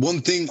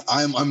one thing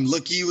I'm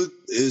lucky with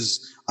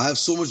is I have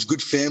so much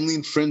good family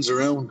and friends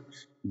around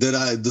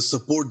that the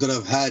support that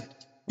I've had,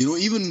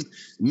 even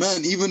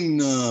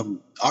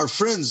our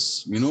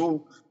friends,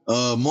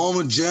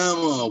 Mohammed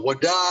Jama,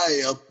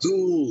 Wadai,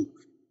 Abdul,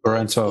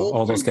 Lorenzo,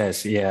 all those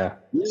guys, yeah.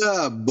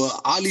 Yeah,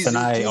 but Ali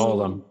Sinai,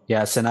 all of them.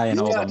 Yeah, Sinai and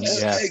all of them.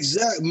 Yeah,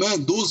 exactly,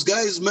 man. Those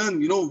guys, man,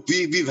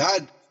 we've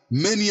had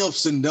many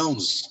ups and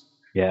downs.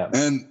 Yeah.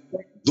 And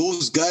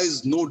those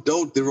guys, no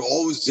doubt, they were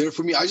always there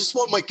for me. I just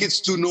want my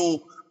kids to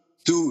know,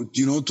 to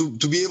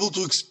be able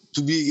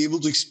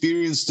to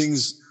experience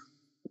things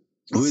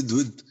with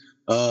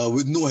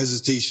no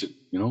hesitation.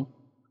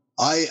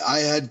 I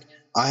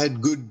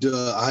had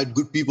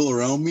good people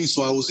around me,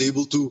 so I was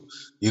able to,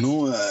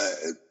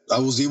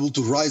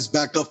 rise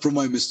back up from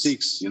my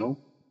mistakes.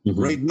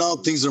 Right now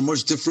things are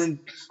much different.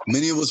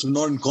 Many of us are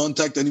not in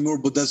contact anymore,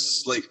 but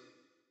that's like,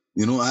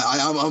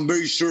 I'm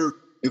very sure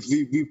if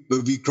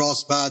we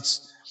cross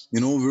paths,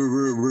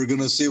 we're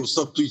gonna say what's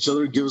up to each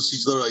other, give us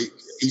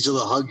each other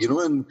a hug,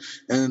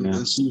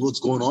 and see what's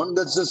going on.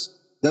 That's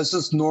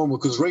just normal,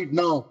 because right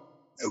now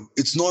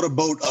it's not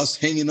about us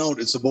hanging out,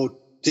 it's about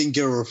taking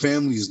care of our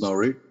families now,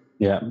 right?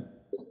 Yeah.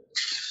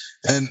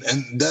 And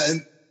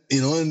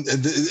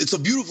it's a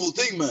beautiful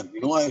thing, man.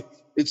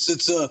 It's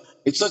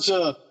such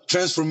a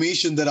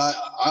transformation that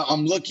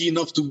I'm lucky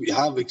enough to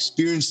have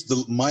experienced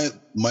my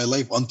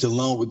life until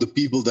now with the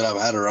people that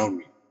I've had around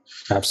me.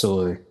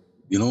 Absolutely.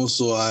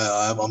 So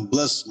I'm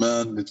blessed,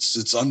 man.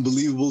 It's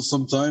unbelievable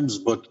sometimes,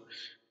 but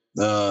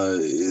I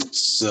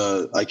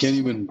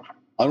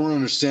don't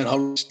understand how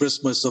to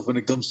express myself when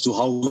it comes to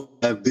how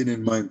I've been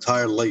in my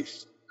entire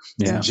life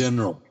in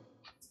general.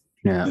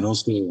 Yeah.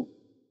 So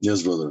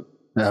yes, brother.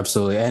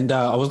 Absolutely. And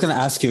I was going to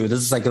ask you, this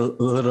is like a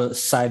little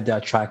side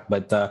track,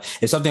 but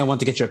it's something I want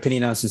to get your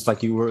opinion on, since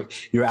like you were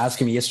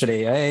asking me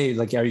yesterday, hey,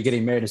 like, are you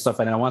getting married and stuff?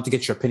 And I want to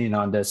get your opinion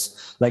on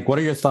this. Like, what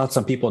are your thoughts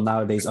on people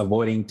nowadays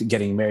avoiding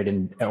getting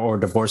married or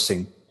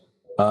divorcing?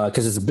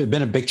 Because it's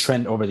been a big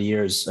trend over the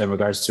years in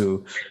regards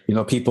to,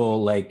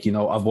 people like,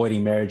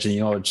 avoiding marriage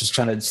and, just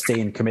trying to stay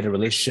in committed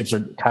relationships or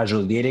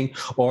casually dating,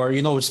 or,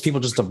 just people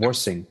just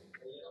divorcing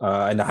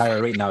at a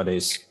higher rate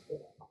nowadays.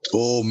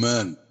 Oh,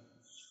 man.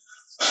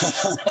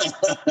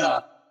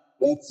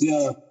 That's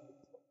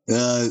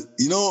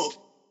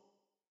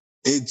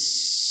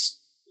it's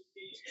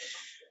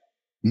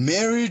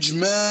marriage,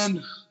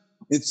 man.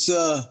 It's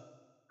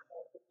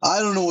I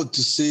don't know what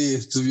to say,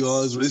 to be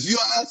honest. If you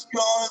ask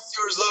me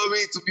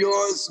honest, to be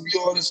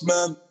honest,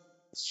 man,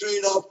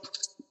 straight up,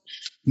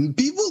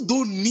 people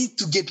don't need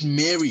to get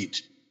married.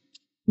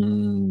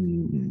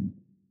 Don't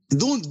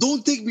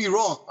take me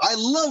wrong. I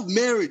love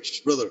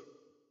marriage, brother.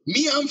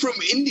 Me, I'm from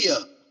India.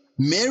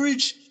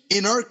 Marriage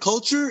in our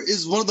culture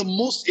is one of the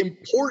most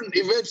important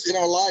events in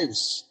our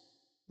lives.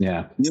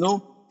 Yeah.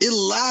 It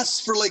lasts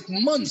for like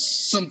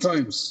months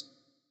sometimes.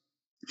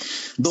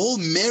 The whole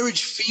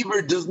marriage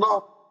fever does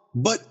not.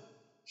 But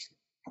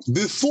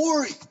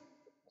before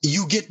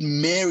you get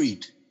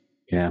married,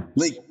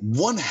 like,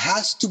 one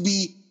has to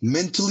be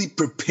mentally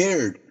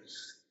prepared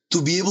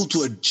to be able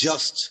to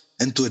adjust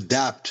and to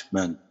adapt,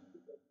 man.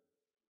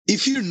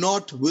 If you're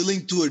not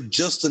willing to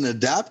adjust and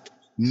adapt,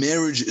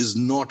 marriage is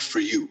not for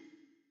you.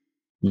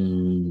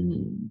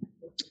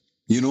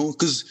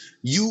 Because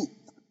you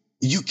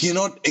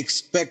cannot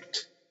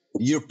expect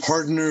your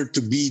partner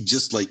to be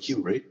just like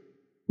you, right?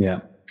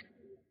 Yeah.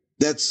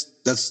 That's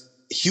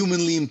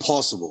humanly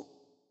impossible.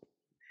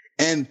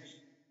 And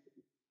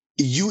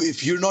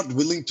if you're not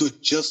willing to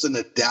adjust and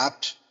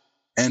adapt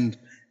and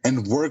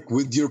work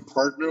with your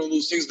partner on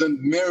those things, then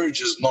marriage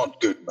is not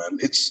good, man.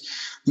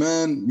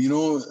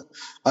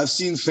 I've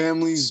seen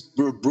families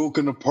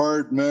broken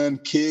apart, man,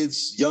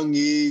 kids, young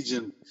age,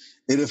 and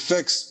it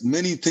affects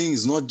many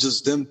things, not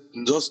just them,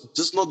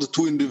 just not the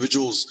two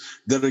individuals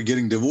that are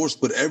getting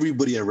divorced, but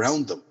everybody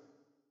around them.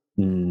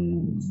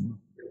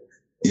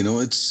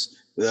 It's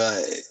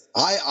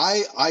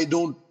I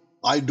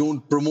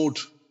don't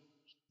promote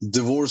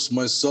divorce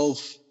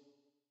myself.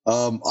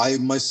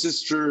 My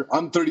sister,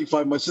 I'm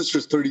 35, my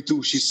sister's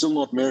 32, she's still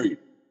not married.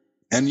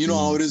 And you know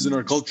how it is in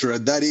our culture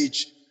at that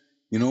age,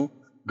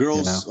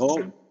 girls,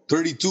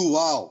 32,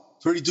 wow,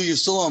 32, you're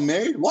still not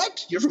married?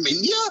 What? You're from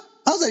India?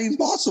 How's that even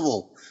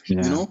possible?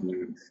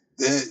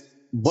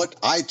 But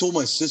I told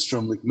my sister,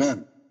 I'm like,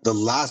 man, the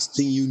last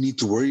thing you need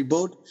to worry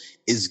about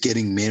is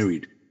getting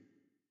married.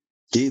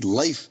 Okay,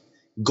 life,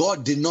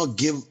 God did not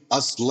give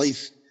us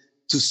life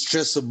to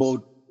stress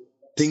about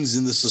things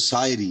in the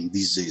society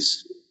these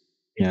days.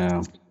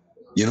 Yeah.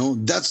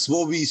 That's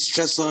what we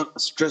stress out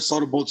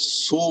about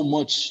so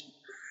much.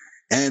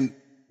 And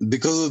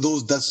because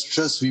of that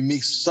stress, we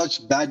make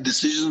such bad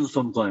decisions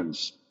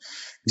sometimes.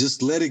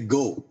 Just let it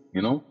go,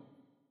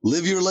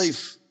 Live your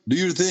life. Do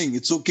your thing.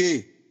 It's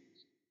okay.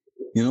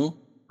 You know,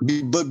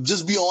 but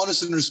just be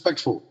honest and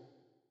respectful.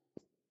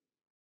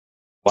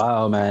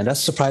 Wow, man, that's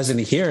surprising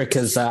to hear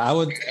because I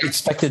would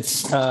expected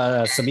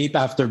Sameep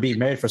after being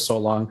married for so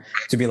long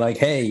to be like,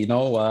 hey,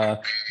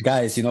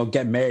 guys,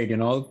 get married,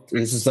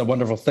 this is a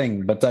wonderful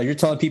thing. But you're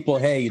telling people,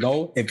 hey,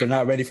 if they're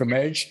not ready for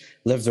marriage,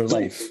 live their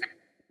life.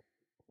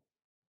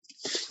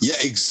 Yeah,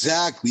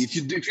 exactly. If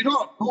you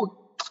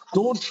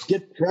don't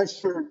get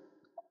pressured,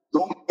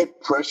 don't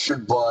get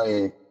pressured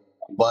by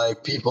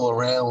people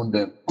around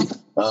and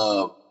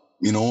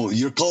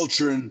your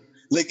culture and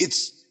like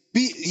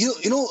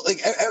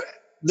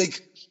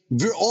like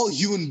we're all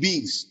human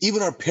beings.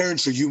 Even our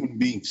parents are human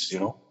beings,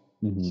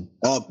 Mm-hmm.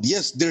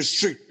 Yes, they're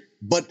strict,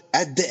 but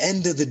at the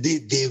end of the day,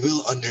 they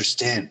will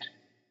understand.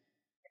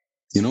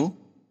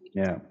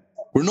 Yeah.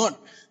 We're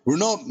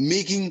not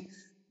making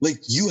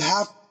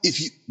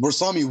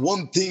Barsami,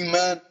 one thing,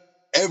 man,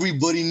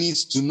 everybody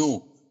needs to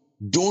know.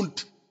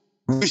 Don't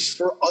wish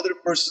for other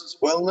person's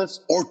wellness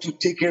or to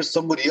take care of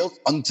somebody else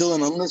until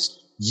and unless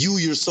you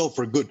yourself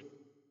are good.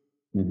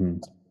 Mm-hmm.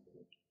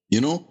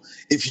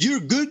 If you're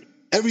good,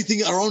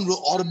 everything around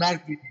will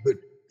automatically be good.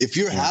 If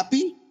you're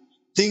happy,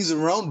 things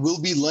around will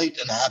be light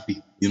and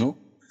happy,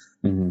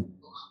 Mm-hmm.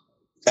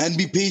 And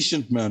be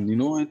patient, man.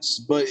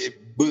 But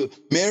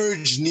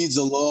marriage needs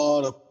a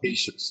lot of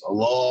patience, a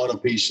lot of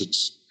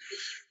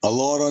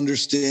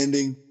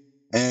understanding.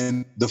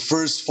 And the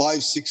first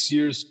 5-6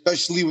 years,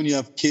 especially when you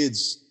have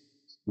kids,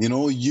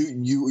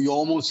 you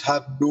almost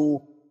have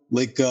no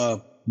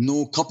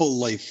couple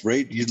life,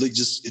 right?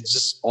 It's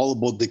just all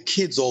about the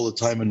kids all the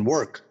time and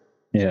work.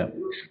 Yeah.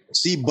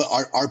 See, but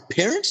our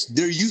parents,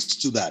 they're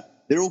used to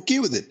that. They're okay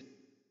with it.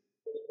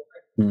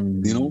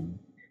 Mm.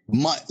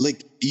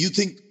 You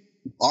think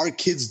our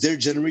kids, their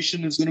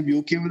generation is going to be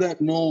okay with that?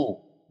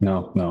 No.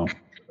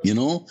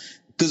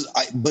 Because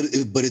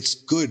but it's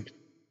good.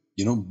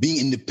 Being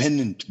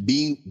independent,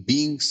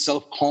 being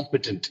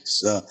self-competent.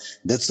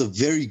 That's a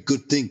very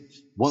good thing.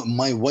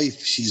 My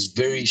wife, she's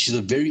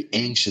a very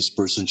anxious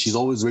person. She's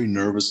always very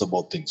nervous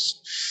about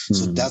things.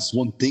 So that's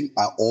one thing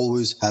I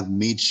always have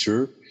made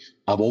sure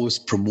I've always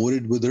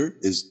promoted with her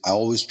is I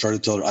always try to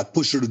tell her, I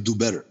push her to do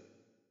better.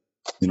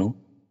 I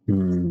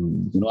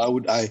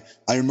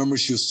remember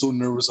she was so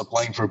nervous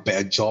applying for a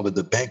bad job at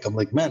the bank. I'm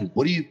like, man,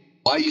 why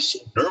are you so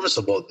nervous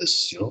about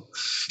this? She's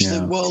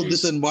like, well,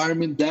 this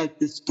environment,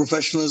 this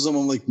professionalism.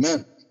 I'm like,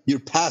 man, you're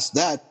past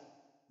that.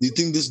 You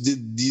think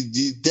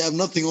they have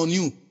nothing on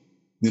you,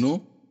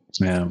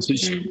 Yeah. So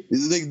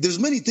there's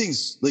many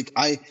things. Like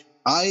I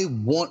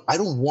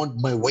don't want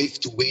my wife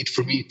to wait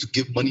for me to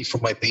give money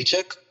from my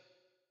paycheck.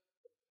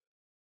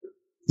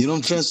 You know what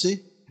I'm trying to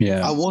say?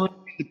 Yeah. I want her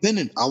to be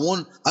independent. I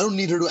don't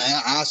need her to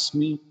ask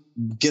me,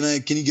 can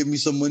you give me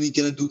some money?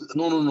 Can I do that?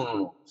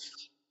 No.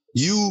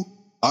 You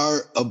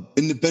are an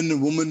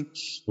independent woman.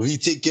 We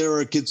take care of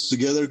our kids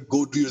together.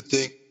 Go do your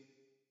thing.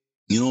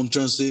 You know what I'm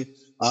trying to say?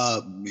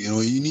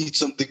 You need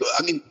something.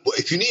 I mean,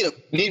 if you need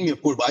me,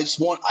 of course.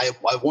 But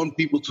I want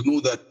people to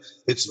know that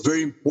it's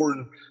very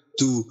important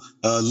to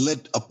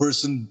let a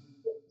person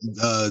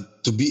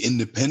to be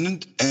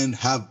independent and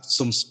have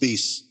some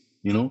space.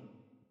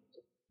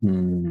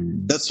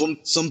 That's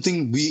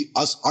something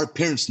our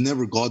parents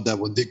never got that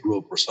when they grew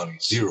up or something.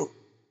 Zero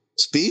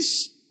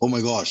space. Oh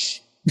my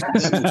gosh.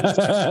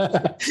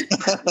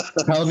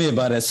 Tell me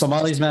about it.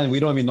 Somalis, man, we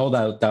don't even know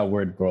that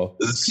word, bro.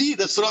 See,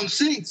 that's what I'm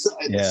saying.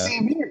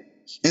 Same here.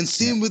 And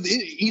same with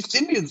East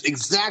Indians,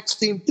 exact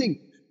same thing.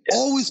 Yeah.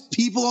 Always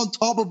people on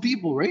top of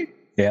people, right?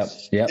 Yeah.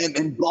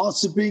 And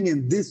gossiping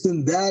and this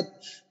and that.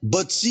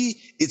 But see,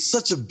 it's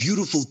such a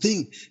beautiful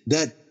thing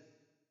that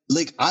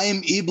I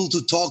am able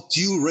to talk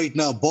to you right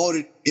now about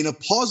it in a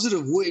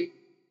positive way,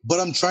 but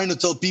I'm trying to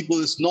tell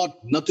people it's not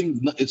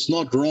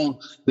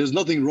wrong. There's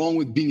nothing wrong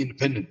with being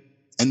independent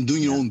and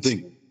doing your own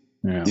thing.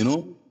 Yeah.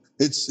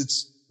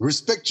 It's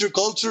respect your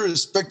culture,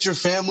 respect your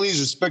families,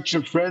 respect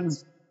your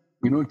friends,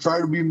 try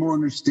to be more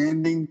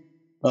understanding.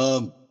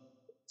 And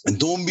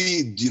don't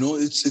be,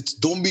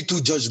 don't be too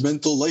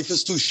judgmental. Life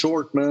is too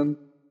short, man.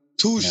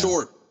 Too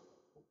short.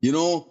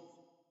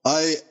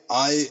 I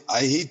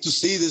hate to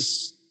say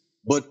this,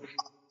 but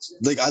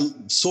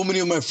so many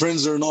of my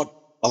friends are not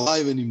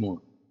alive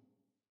anymore.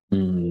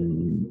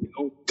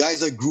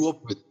 Guys I grew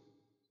up with.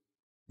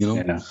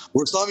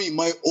 Warsami,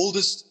 my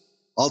oldest,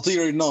 I'll tell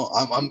you right now,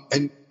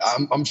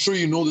 I'm sure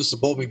you know this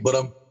about me, but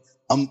I'm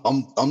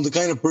the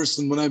kind of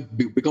person when I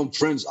become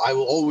friends, I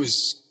will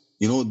always,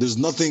 there's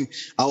nothing,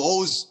 I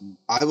will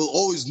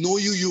always know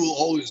you, you will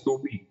always know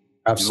me.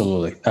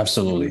 Absolutely.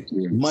 Absolutely.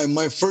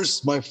 My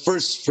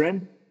first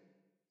friend,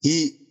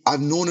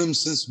 I've known him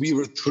since we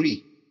were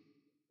 3.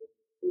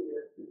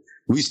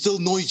 We still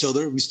know each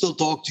other. We still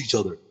talk to each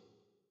other.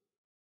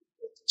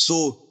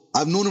 So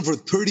I've known him for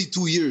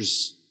 32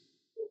 years.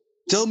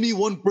 Tell me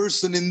one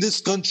person in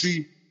this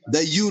country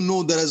that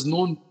that has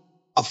known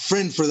a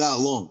friend for that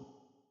long.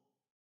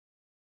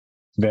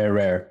 Very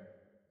rare.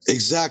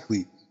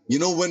 Exactly.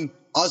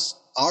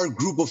 our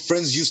group of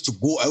friends used to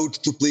go out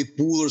to play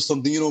pool or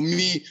something.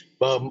 Me,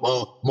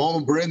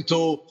 Mama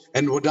Brento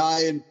and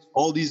Wadai and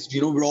all these,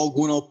 we're all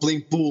going out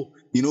playing pool.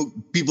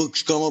 People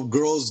come up,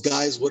 girls,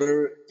 guys,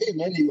 whatever. Hey,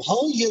 man,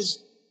 how long you guys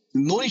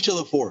known each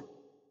other for?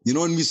 And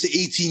we say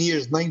 18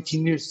 years,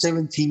 19 years,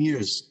 17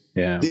 years.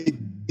 Yeah.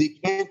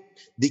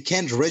 They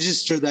can't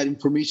register that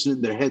information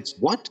in their heads.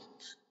 What?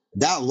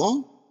 That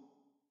long?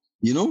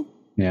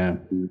 Yeah.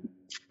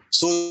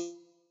 So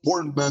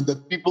important, man,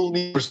 that people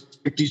need to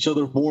respect each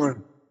other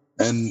more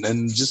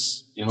and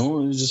just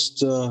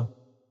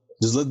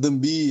let them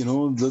be,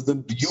 let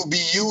them, you be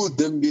you,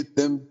 them be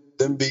them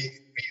be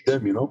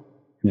them,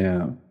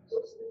 Yeah.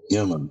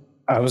 Yeah, man.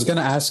 I was going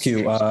to ask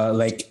you,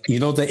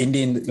 the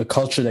Indian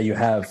culture that you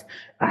have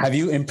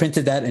you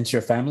imprinted that into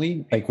your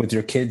family, like with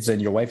your kids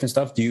and your wife and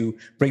stuff? Do you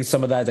bring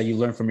some of that you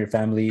learned from your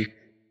family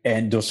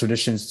and those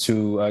traditions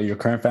to your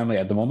current family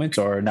at the moment,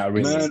 or not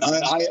really? Man,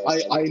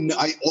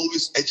 I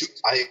always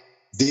educate.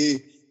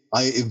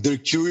 If they're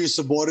curious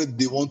about it,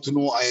 they want to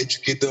know, I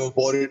educate them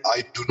about it.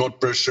 I do not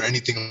pressure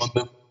anything on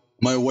them.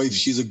 My wife,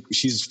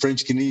 she's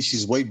French Canadian,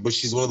 she's white, but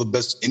she's one of the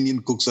best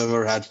Indian cooks I've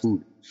ever had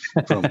food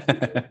from.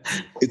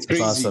 It's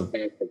crazy. Awesome.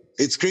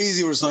 It's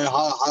crazy or something.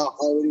 How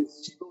it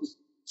is.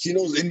 She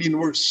knows Indian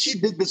words. She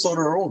did this on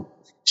her own.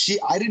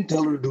 I didn't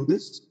tell her to do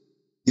this.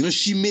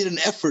 She made an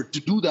effort to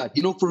do that.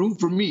 For whom?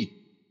 For me.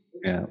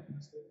 Yeah.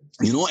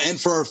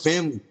 And for our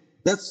family.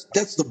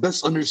 That's the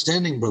best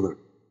understanding, brother.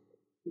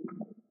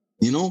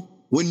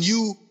 When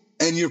you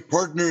and your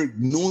partner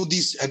know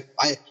these, and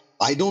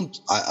when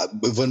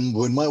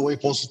my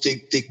wife wants to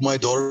take my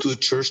daughter to the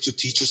church to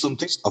teach her some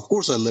things, of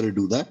course I let her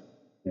do that.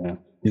 Yeah.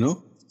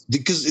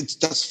 Because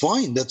that's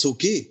fine. That's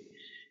okay.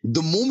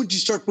 The moment you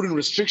start putting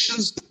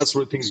restrictions, that's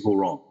where things go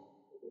wrong.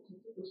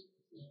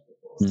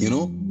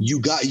 You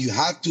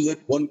have to let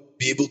one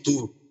be able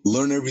to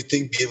learn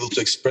everything, be able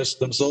to express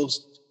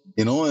themselves,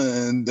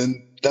 and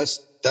then that's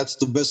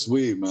the best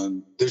way,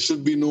 man. There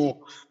should be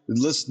no,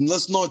 let's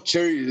not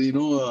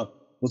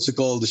what's it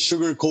called? The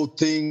sugarcoat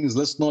things.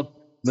 Let's not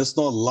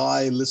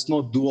lie. Let's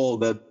not do all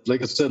that.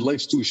 Like I said,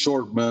 life's too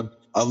short, man.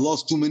 I've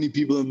lost too many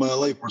people in my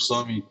life,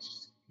 Rasami.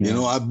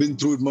 Yeah. I've been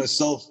through it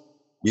myself.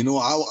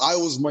 I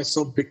was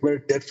myself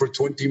declared dead for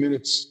 20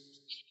 minutes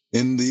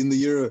in the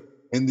year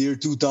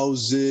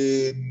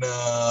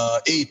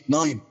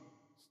 2008-9.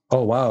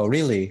 Oh wow,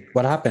 really?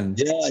 What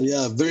happened?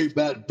 Yeah, very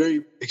bad,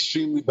 very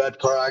extremely bad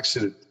car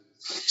accident.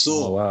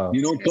 So wow.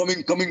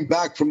 Coming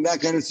back from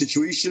that kind of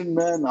situation,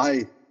 man,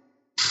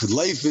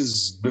 life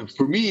is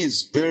for me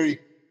it's very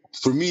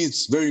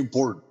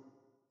important.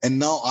 And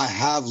now I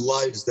have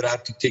lives that I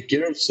have to take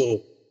care of,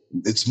 so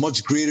it's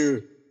much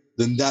greater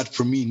than that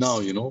for me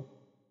now,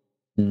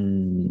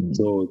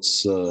 So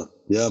it's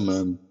yeah,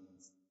 man.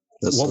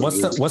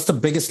 What's the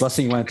biggest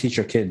lesson you want to teach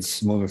your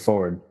kids moving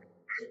forward?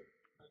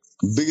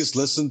 Biggest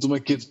lesson to my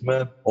kids,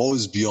 man,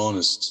 always be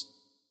honest.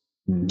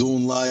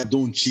 Don't lie,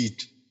 don't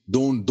cheat,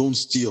 don't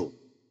steal.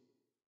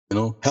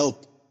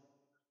 Help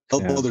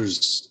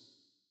others.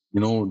 You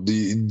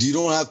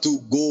don't have to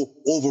go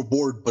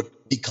overboard,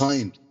 but be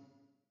kind.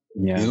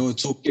 Yeah.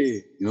 It's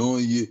okay.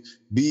 You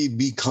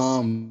be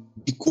calm,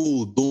 be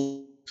cool.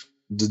 Don't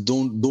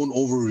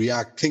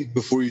overreact. Think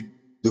before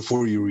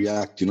you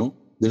react.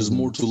 There's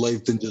more to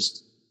life than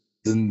just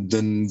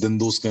than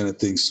those kind of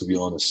things, to be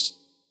honest.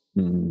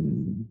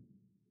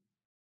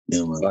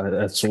 Yeah, man.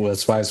 That's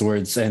wise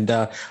words. And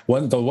the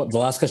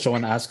last question I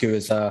want to ask you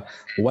is,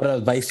 what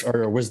advice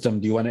or wisdom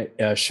do you want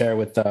to share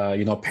with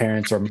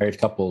parents or married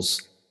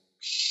couples?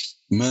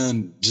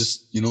 Man,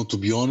 just to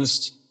be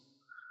honest,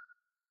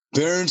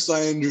 parents,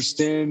 I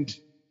understand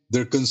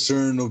their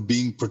concern of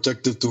being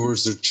protective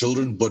towards their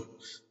children, but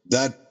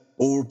that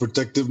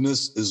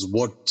overprotectiveness is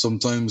what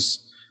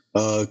sometimes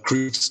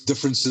creates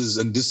differences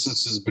and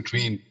distances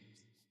between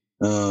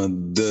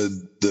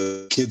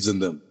the kids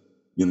and them.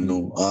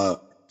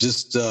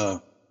 Just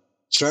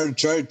try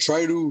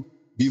to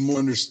be more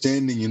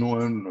understanding.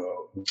 And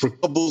for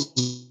couples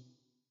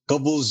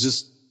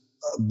just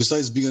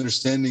besides being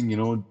understanding,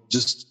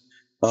 just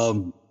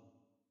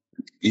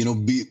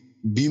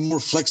be more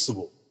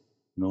flexible.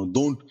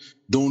 Don't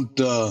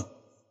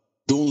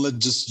let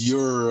just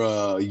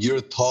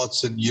your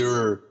thoughts and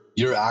your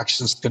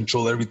actions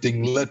control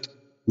everything.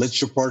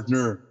 Let your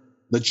partner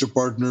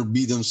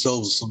be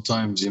themselves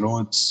sometimes.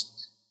 It's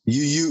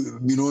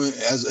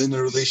as in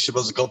a relationship,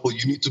 as a couple,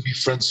 you need to be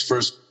friends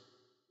first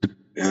to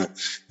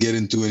get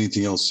into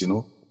anything else.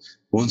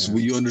 Once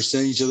you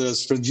understand each other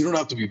as friends, you don't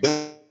have to be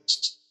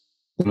best,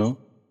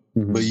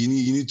 but you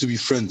need to be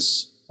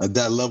friends at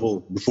that level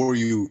before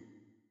you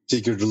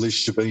take your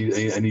relationship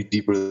any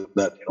deeper than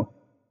that.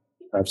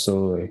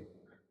 Absolutely.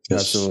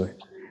 Yes. Absolutely.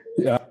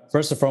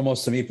 First and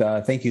foremost,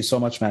 Sameep, thank you so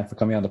much, man, for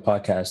coming on the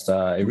podcast.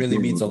 It really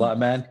means a lot,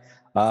 man.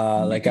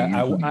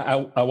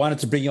 I wanted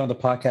to bring you on the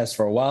podcast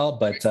for a while,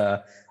 but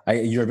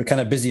you're a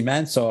kind of busy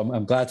man, so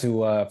I'm glad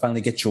to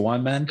finally get you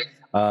on, man.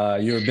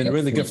 You've been a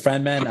really good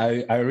friend, man.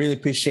 I really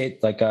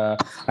appreciate, like,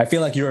 I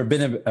feel like you're a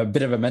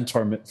bit of a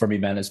mentor for me,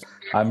 man.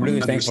 I'm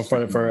really thankful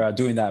for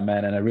doing that,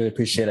 man. And I really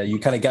appreciate it. You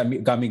kind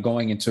of got me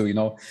going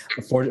into,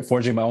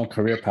 forging my own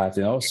career path,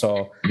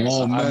 So,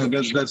 man,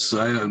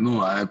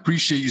 I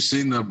appreciate you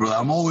saying that, brother.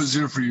 I'm always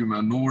here for you,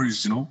 man. No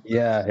worries,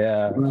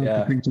 Yeah.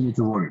 Think too much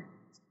about it.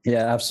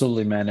 Yeah,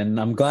 absolutely, man. And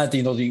I'm glad that,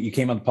 you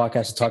came on the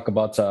podcast to talk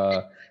about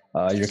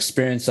your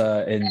experience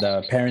in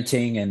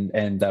parenting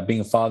and being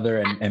a father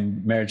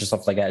and marriage and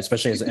stuff like that,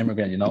 especially as an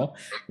immigrant.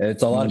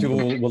 It's a lot of people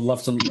would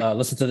love to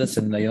listen to this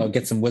and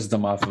get some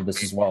wisdom off of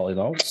this as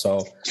well.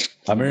 So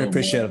I'm really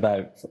appreciative of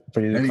that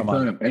for you to come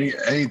on.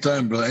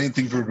 Anytime, brother.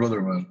 Anything for a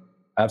brother, man.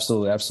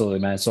 Absolutely,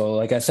 man. So,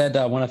 like I said,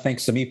 I want to thank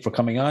Sameep for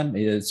coming on.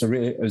 It's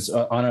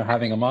an honor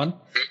having him on.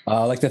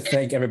 I'd like to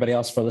thank everybody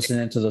else for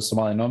listening to the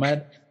Somali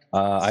Nomad.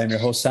 I'm your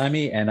host,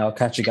 Sammy, and I'll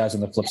catch you guys on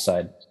the flip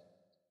side.